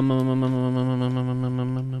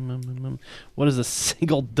 What is the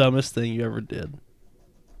single dumbest thing you ever did?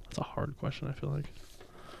 That's a hard question, I feel like.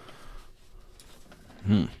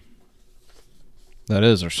 That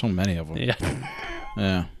is. There's so many of them. Yeah.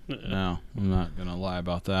 Yeah. No, I'm not going to lie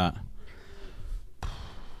about that.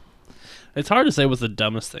 It's hard to say what's the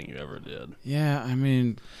dumbest thing you ever did. Yeah, I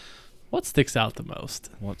mean... What sticks out the most?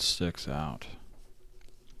 What sticks out?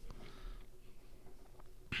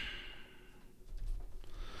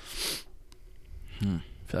 I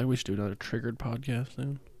feel like we should do another Triggered podcast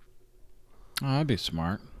soon. Oh, that'd be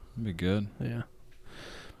smart. That'd be good. Yeah.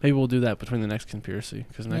 Maybe we'll do that between the next conspiracy,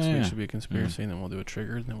 because next week should be a conspiracy, and then we'll do a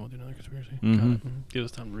Triggered, and then we'll do another conspiracy. Give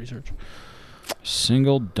us time to research.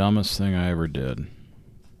 Single dumbest thing I ever did.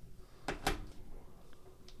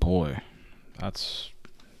 Boy, that's...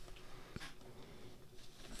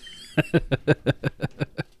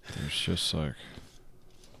 There's just like...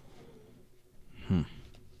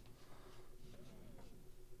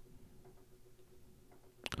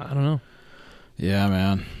 I don't know. Yeah,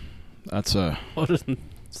 man. That's a... Well, just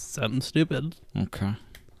something stupid. Okay.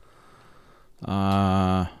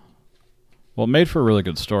 Well, it made for a really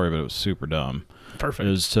good story, but it was super dumb. Perfect.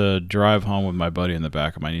 It was to drive home with my buddy in the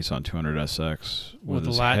back of my Nissan 200 SX with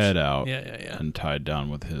his head out and tied down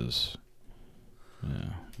with his...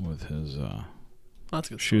 Yeah, with his that's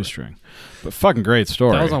a good shoestring. But fucking great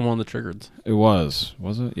story. That was on one of the Triggereds. It was.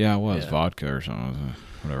 Was it? Yeah, it was. Yeah. Vodka or something.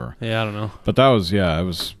 Whatever. Yeah, I don't know. But that was, it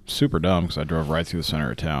was super dumb because I drove right through the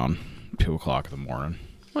center of town, 2 o'clock in the morning.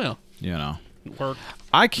 Well. You know. Work.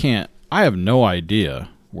 I have no idea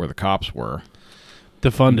where the cops were.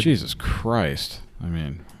 Defunded. Jesus Christ. I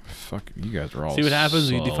mean, fuck, you guys are all see what happens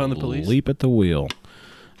when you defund the police? Leap at the wheel.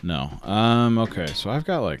 No. Okay, so I've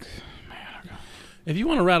got like... If you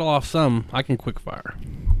want to rattle off some, I can quick fire.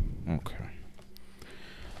 Okay.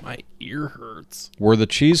 My ear hurts. Were the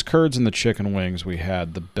cheese curds and the chicken wings we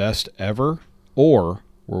had the best ever, or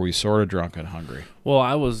were we sort of drunk and hungry? Well,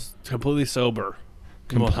 I was completely sober.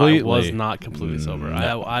 Completely? Well, I was not completely sober.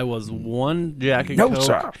 No. I was one Jack and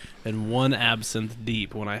Coke and one absinthe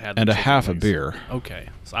deep when I had the and a half wings. A beer. Okay,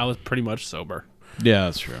 so I was pretty much sober. Yeah,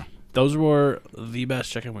 that's true. Those were the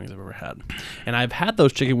best chicken wings I've ever had. And I've had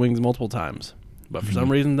those chicken wings multiple times. But for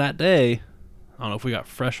some reason that day, I don't know if we got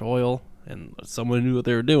fresh oil and someone knew what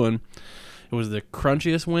they were doing. It was the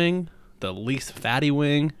crunchiest wing, the least fatty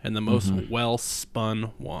wing, and the most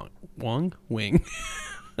well-spun wing.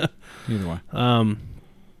 Either way.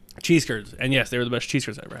 Cheese curds. And yes, they were the best cheese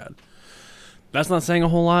curds I ever had. That's not saying a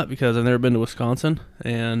whole lot because I've never been to Wisconsin.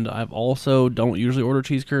 And I've also don't usually order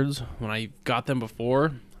cheese curds. When I got them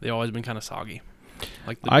before, they've always been kind of soggy.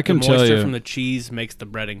 Like the moisture from the cheese makes the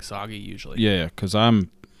breading soggy usually. Yeah, because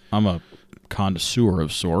I'm a connoisseur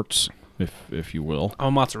of sorts, if you will. I'm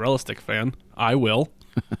a mozzarella stick fan. I will.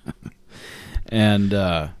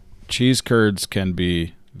 And cheese curds can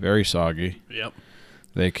be very soggy. Yep.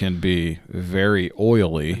 They can be very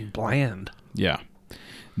oily. And bland. Yeah.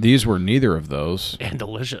 These were neither of those. And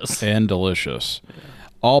delicious. Yeah.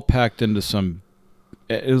 All packed into some...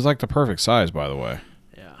 It was like the perfect size, by the way.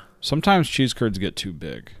 Sometimes cheese curds get too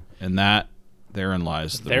big, and therein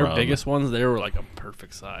lies the rub. Their biggest ones, they were like a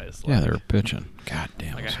perfect size. Yeah, they were bitching. God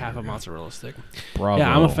damn. Like a half a mozzarella stick. Bravo.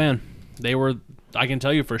 Yeah, I'm a fan. They were, I can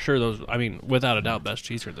tell you for sure, those, I mean, without a doubt, best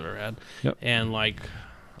cheese curds I've ever had. Yep. And like,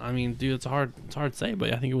 I mean, dude, it's hard to say,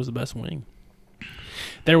 but I think it was the best wing.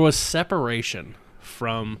 There was separation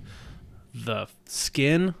from the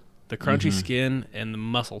skin, the crunchy skin, and the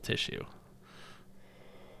muscle tissue.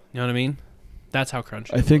 You know what I mean? That's how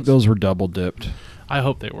crunchy I think those were double dipped. I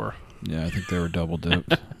hope they were. Yeah, I think they were double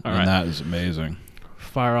dipped. All right. That is amazing.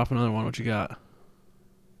 Fire off another one. What you got?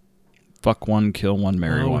 Fuck one, kill one,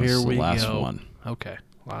 marry one. Here we the last go. one. Okay.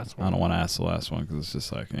 Last one. I don't want to ask the last one because it's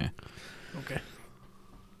just like, eh. Okay.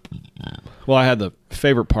 Well, I had the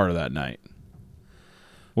favorite part of that night.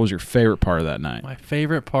 What was your favorite part of that night? My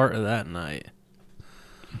favorite part of that night.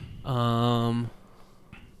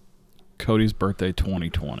 Cody's birthday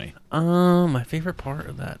 2020. My favorite part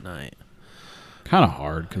of that night. Kind of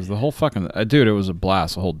hard because the whole fucking dude, it was a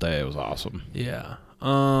blast. The whole day, it was awesome. Yeah.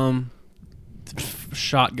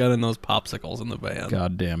 Shotgunning those popsicles in the van.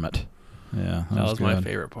 God damn it. Yeah, that was my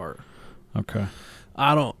favorite part. Okay.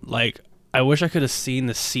 I wish I could have seen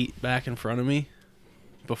the seat back in front of me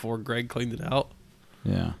before Greg cleaned it out.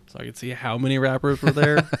 Yeah. So I could see how many rappers were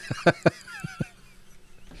there.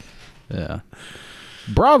 Yeah.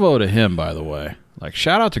 Bravo to him, by the way. Like,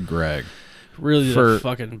 shout out to Greg. Really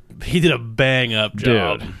he did a bang up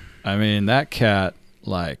job. Dude, I mean, that cat,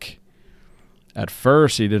 like, at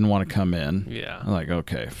first he didn't want to come in. Yeah. I'm like,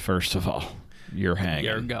 okay, first of all, you're hanging.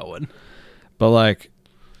 You're going. But, like,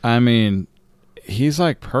 I mean, he's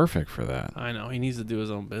like perfect for that. I know. He needs to do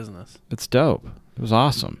his own business. It's dope. It was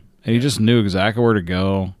awesome. And he just knew exactly where to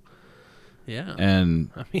go. Yeah. And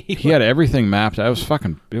he had everything mapped out.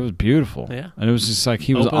 It was beautiful. Yeah. And it was just like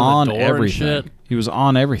he was on everything. He was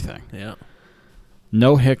on everything. Yeah.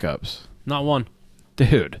 No hiccups. Not one.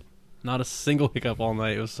 Dude. Not a single hiccup all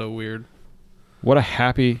night. It was so weird. What a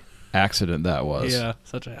happy accident that was. Yeah,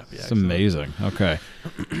 such a happy accident. It's amazing. Okay.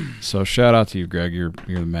 So shout out to you, Greg. You're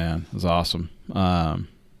the man. It was awesome.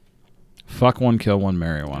 Fuck one, kill one,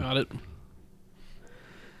 marry one. Got it.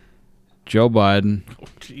 Joe Biden. Oh,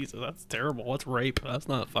 Jesus, that's terrible. What's rape? That's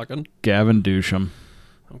not fucking. Gavin Newsom.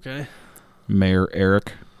 Okay. Mayor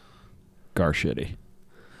Eric Garcetti.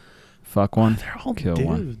 Fuck one, they're all kill dudes.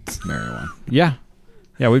 one, marry one. Yeah.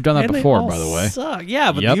 Yeah, we've done that and before, they all by the way. Suck.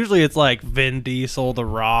 Yeah, but usually it's like Vin Diesel, The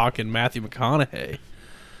Rock, and Matthew McConaughey.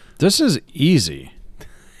 This is easy.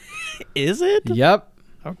 Is it? Yep.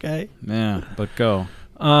 Okay. Yeah, but go.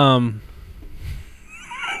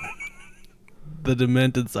 The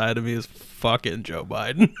demented side of me is fucking Joe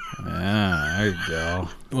Biden. Yeah, there you go.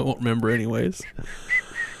 I won't remember anyways.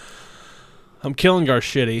 I'm killing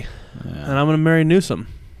Garcetti, and I'm going to marry Newsom.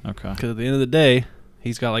 Okay. Because at the end of the day,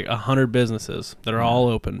 he's got like 100 businesses that are all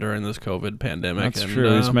open during this COVID pandemic. That's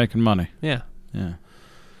true. He's making money. Yeah. Yeah.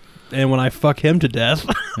 And when I fuck him to death,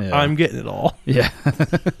 I'm getting it all. Yeah.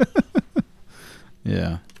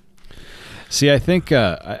 Yeah. See, I think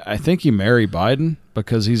you marry Biden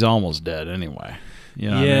because he's almost dead anyway. You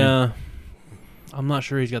know what I mean? I'm not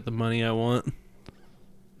sure he's got the money I want.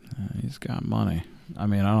 He's got money. I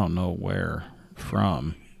mean, I don't know where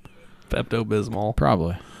from. Pepto-Bismol.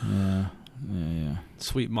 Probably. Yeah. Yeah.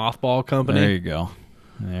 Sweet mothball company. There you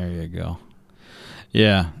go.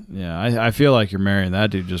 Yeah. I feel like you're marrying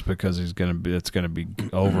that dude just because it's gonna be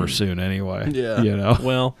over soon anyway. Yeah. You know.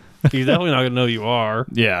 Well, he's definitely not gonna know you are.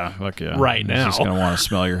 Yeah. Fuck yeah. Right now. He's just gonna want to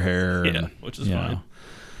smell your hair. Yeah. And, Which is fine.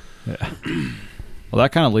 Yeah. Well,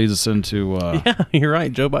 that kind of leads us into. Yeah, you're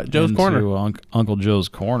right. Joe's corner. Uncle Joe's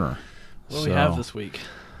corner. What do we have this week?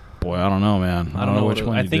 Boy, I don't know, man. I don't know which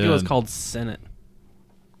one. I think it was called Senate.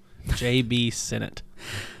 JB Senate.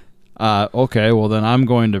 Okay, well then I'm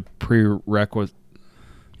going to prerequisite.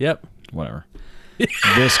 Yep. Whatever.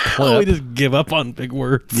 This clip. We just give up on big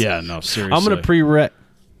words. Yeah, no, seriously. I'm going to prereq.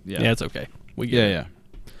 Yeah, it's okay. We get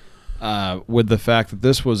it. With the fact that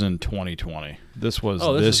this was in 2020. This was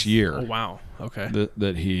this year. Oh wow. Okay.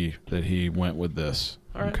 That he went with this.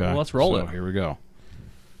 All right. Okay. Well, let's roll it. Here we go.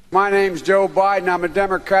 My name's Joe Biden. I'm a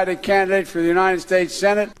Democratic candidate for the United States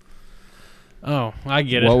Senate. Oh, I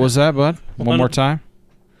get it. What was that, bud? One more time?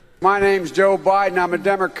 My name's Joe Biden. I'm a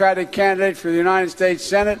Democratic candidate for the United States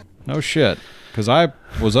Senate. No shit. Because I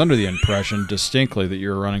was under the impression distinctly that you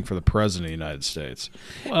were running for the President of the United States.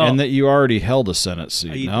 Well, and that you already held a Senate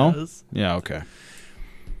seat, he no? Does. Yeah, okay.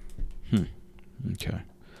 Okay.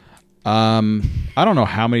 I don't know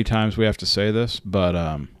how many times we have to say this,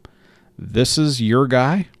 but this is your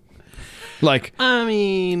guy? Like, I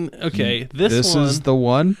mean, okay, this is the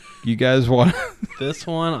one you guys want. This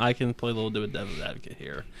one, I can play a little bit of devil's advocate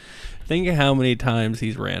here. Think of how many times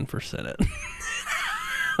he's ran for Senate.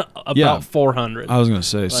 About 400. I was going to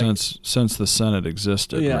say, since the Senate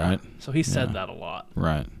existed, right? So he said that a lot.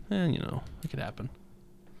 Right. And, it could happen.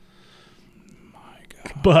 My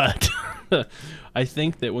God. But I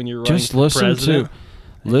think that when you're running for president...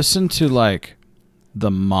 Listen to, like, the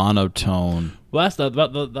monotone... Well, I was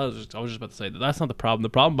just about to say that that's not the problem. The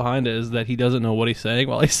problem behind it is that he doesn't know what he's saying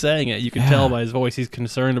while he's saying it. You can tell by his voice he's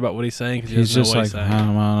concerned about what he's saying because he doesn't know what he's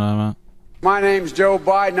saying. My name's Joe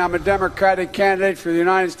Biden. I'm a Democratic candidate for the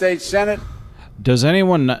United States Senate. Does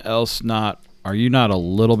anyone else are you not a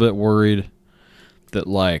little bit worried that,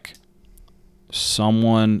 like,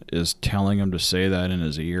 someone is telling him to say that in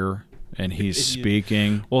his ear and he's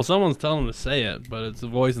speaking? Well, someone's telling him to say it, but it's a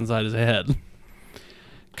voice inside his head.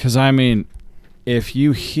 Because, I mean... If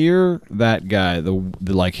you hear that guy, the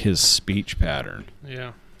like his speech pattern,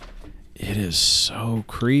 it is so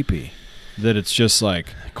creepy that it's just like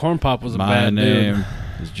Corn Pop was a my bad name dude.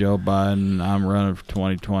 is Joe Biden. I'm running for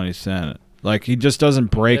 2020 Senate. Like he just doesn't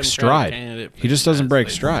break stride. He just doesn't break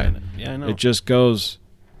stride. Yeah, I know. It just goes.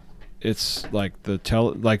 It's like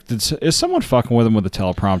is someone fucking with him with a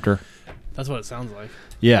teleprompter? That's what it sounds like.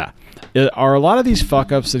 Yeah, are a lot of these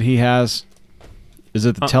fuck ups that he has? Is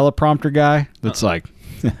it the teleprompter guy that's like...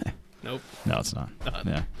 Nope. No, it's not.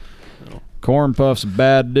 Yeah. No. Corn Puff's a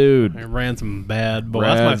bad dude. I ran some bad boys.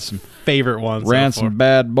 That's my favorite one. Ran some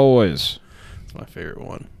bad boys. That's my favorite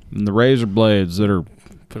one. And the razor blades that are...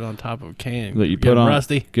 Put on top of a can. That you put on...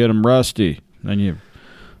 Rusty. Get them rusty. Then you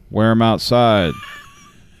wear them outside.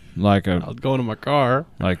 Like I was going to my car.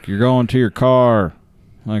 Like you're going to your car.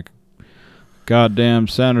 Like goddamn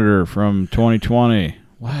senator from 2020.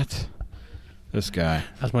 What? This guy.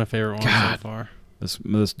 That's my favorite one so far.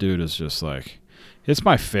 This dude is just like, it's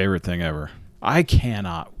my favorite thing ever. I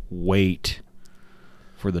cannot wait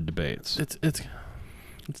for the debates. It's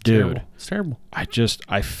dude, it's terrible.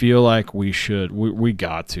 I feel like we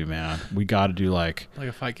got to, man. We got to do like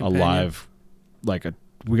a fight companion. A live,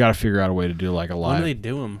 we got to figure out a way to do like a live. When do they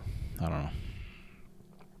do them? I don't know.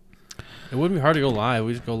 It wouldn't be hard to go live.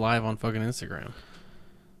 We just go live on fucking Instagram.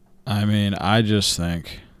 I mean, I just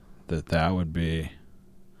think that would be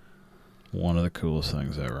one of the coolest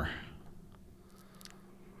things ever.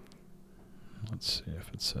 Let's see if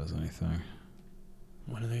it says anything.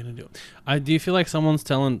 What are they gonna do? Do you feel like someone's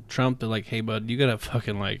telling Trump to like, hey bud, you gotta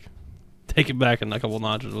fucking like take it back a couple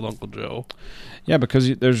notches with Uncle Joe? Yeah,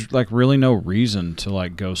 because there's like really no reason to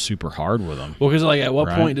like go super hard with him. Well, because like at what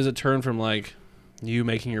point does it turn from like you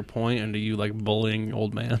making your point into you like bullying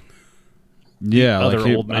old man? Yeah,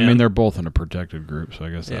 old man. I mean, they're both in a protected group, so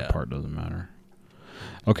I guess that part doesn't matter.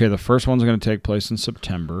 Okay, the first one's going to take place in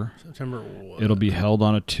September. September what? It'll be held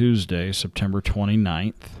on a Tuesday, September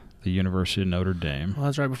 29th, the University of Notre Dame. Well,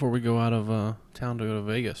 that's right before we go out of town to go to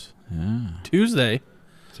Vegas. Yeah. Tuesday.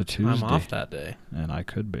 It's a Tuesday. I'm off that day. And I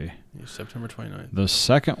could be. Yeah, September 29th. The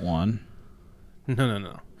second one.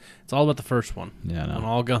 No. It's all about the first one. Yeah, no. When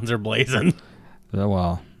all guns are blazing.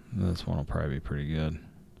 Well, this one will probably be pretty good.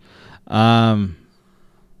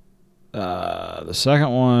 The second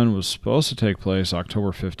one was supposed to take place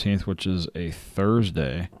October 15th, which is a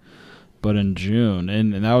Thursday, but in June,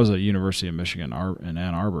 and that was at University of Michigan in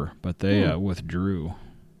Ann Arbor, but they withdrew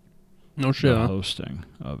the hosting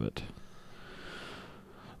of it.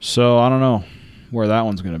 So I don't know where that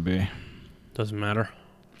one's going to be. Doesn't matter.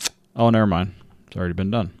 Oh, never mind. It's already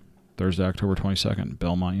been done. Thursday, October 22nd,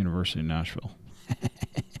 Belmont University, Nashville.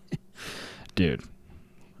 Dude.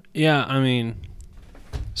 Yeah, I mean,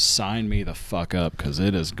 sign me the fuck up because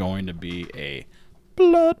it is going to be a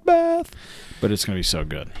bloodbath. But it's going to be so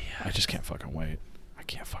good. Yeah, I just can't fucking wait. I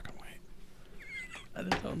can't fucking wait. I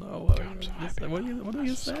just don't know. What are you going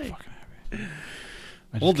to say? So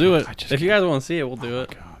we'll do it. If you guys want to see it, we'll do it.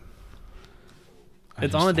 God.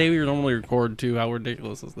 It's on a day we normally record, too. How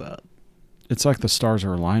ridiculous is that? It's like the stars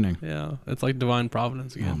are aligning. Yeah. It's like divine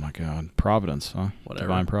providence again. Oh, my God. Providence, huh? Whatever.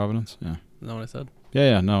 Divine providence? Yeah. Is that what I said?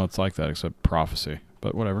 Yeah. No, it's like that, except prophecy.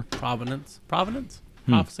 But whatever. Providence?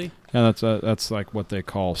 Prophecy? Yeah, that's like what they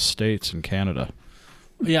call states in Canada.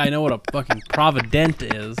 Yeah, I know what a fucking provident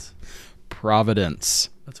is. Providence.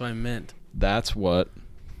 That's what I meant. That's what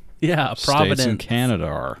Providence. States in Canada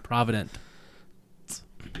are. Provident.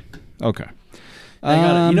 Okay.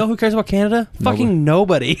 You know who cares about Canada? Fucking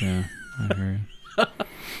nobody. Yeah, I agree.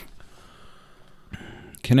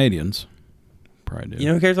 Canadians probably do. You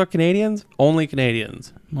know who cares about Canadians? Only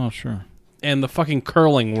Canadians. Well, sure. And the fucking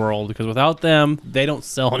curling world, because without them, they don't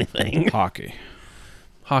sell anything. Hockey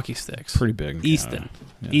sticks. Pretty big in Easton.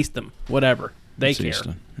 Yeah. Easton. Whatever. They care.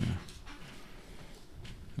 Easton. Yeah.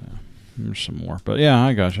 There's some more. But yeah,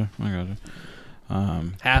 I got you.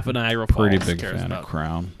 Half of Niagara Falls pretty big cares fan about of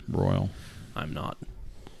Crown Royal. I'm not.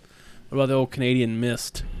 What about the old Canadian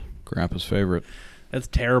Mist? Grandpa's favorite. That's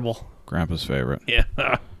terrible. Grandpa's favorite.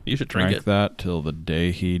 Yeah. You should drink it. That till the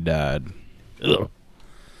day he died. Ugh.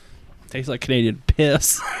 Tastes like Canadian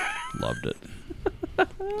piss. Loved it.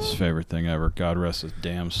 His favorite thing ever. God rest his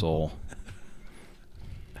damn soul.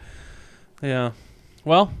 Yeah.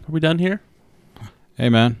 Well, are we done here? Hey,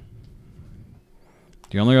 man.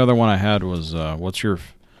 The only other one I had was, what's your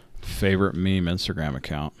favorite meme Instagram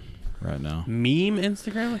account right now? Meme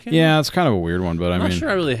Instagram account? Yeah, it's kind of a weird one, but I'm not sure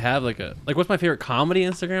I really have what's my favorite comedy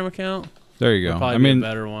Instagram account? There you go. Probably be a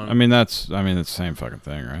better one. I mean, it's the same fucking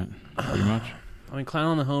thing, right? Pretty much. I mean, Clown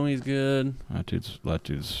on the Homie's good. That dude's,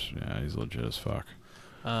 yeah, he's legit as fuck.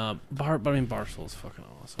 But I mean, Barstool's fucking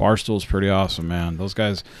awesome. Barstool's pretty awesome, man. Those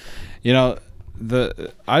guys,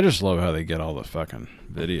 I just love how they get all the fucking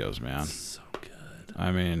videos, man. So good.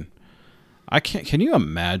 I mean, can you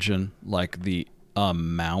imagine, like, the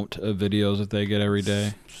amount of videos that they get every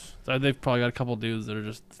day? So they've probably got a couple dudes that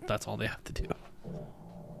are that's all they have to do.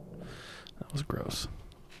 That was gross.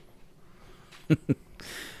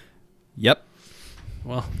 Yep.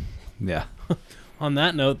 Well, yeah. On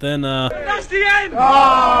that note, then. That's the end!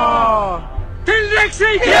 Oh! Till next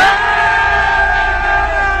week! Yeah!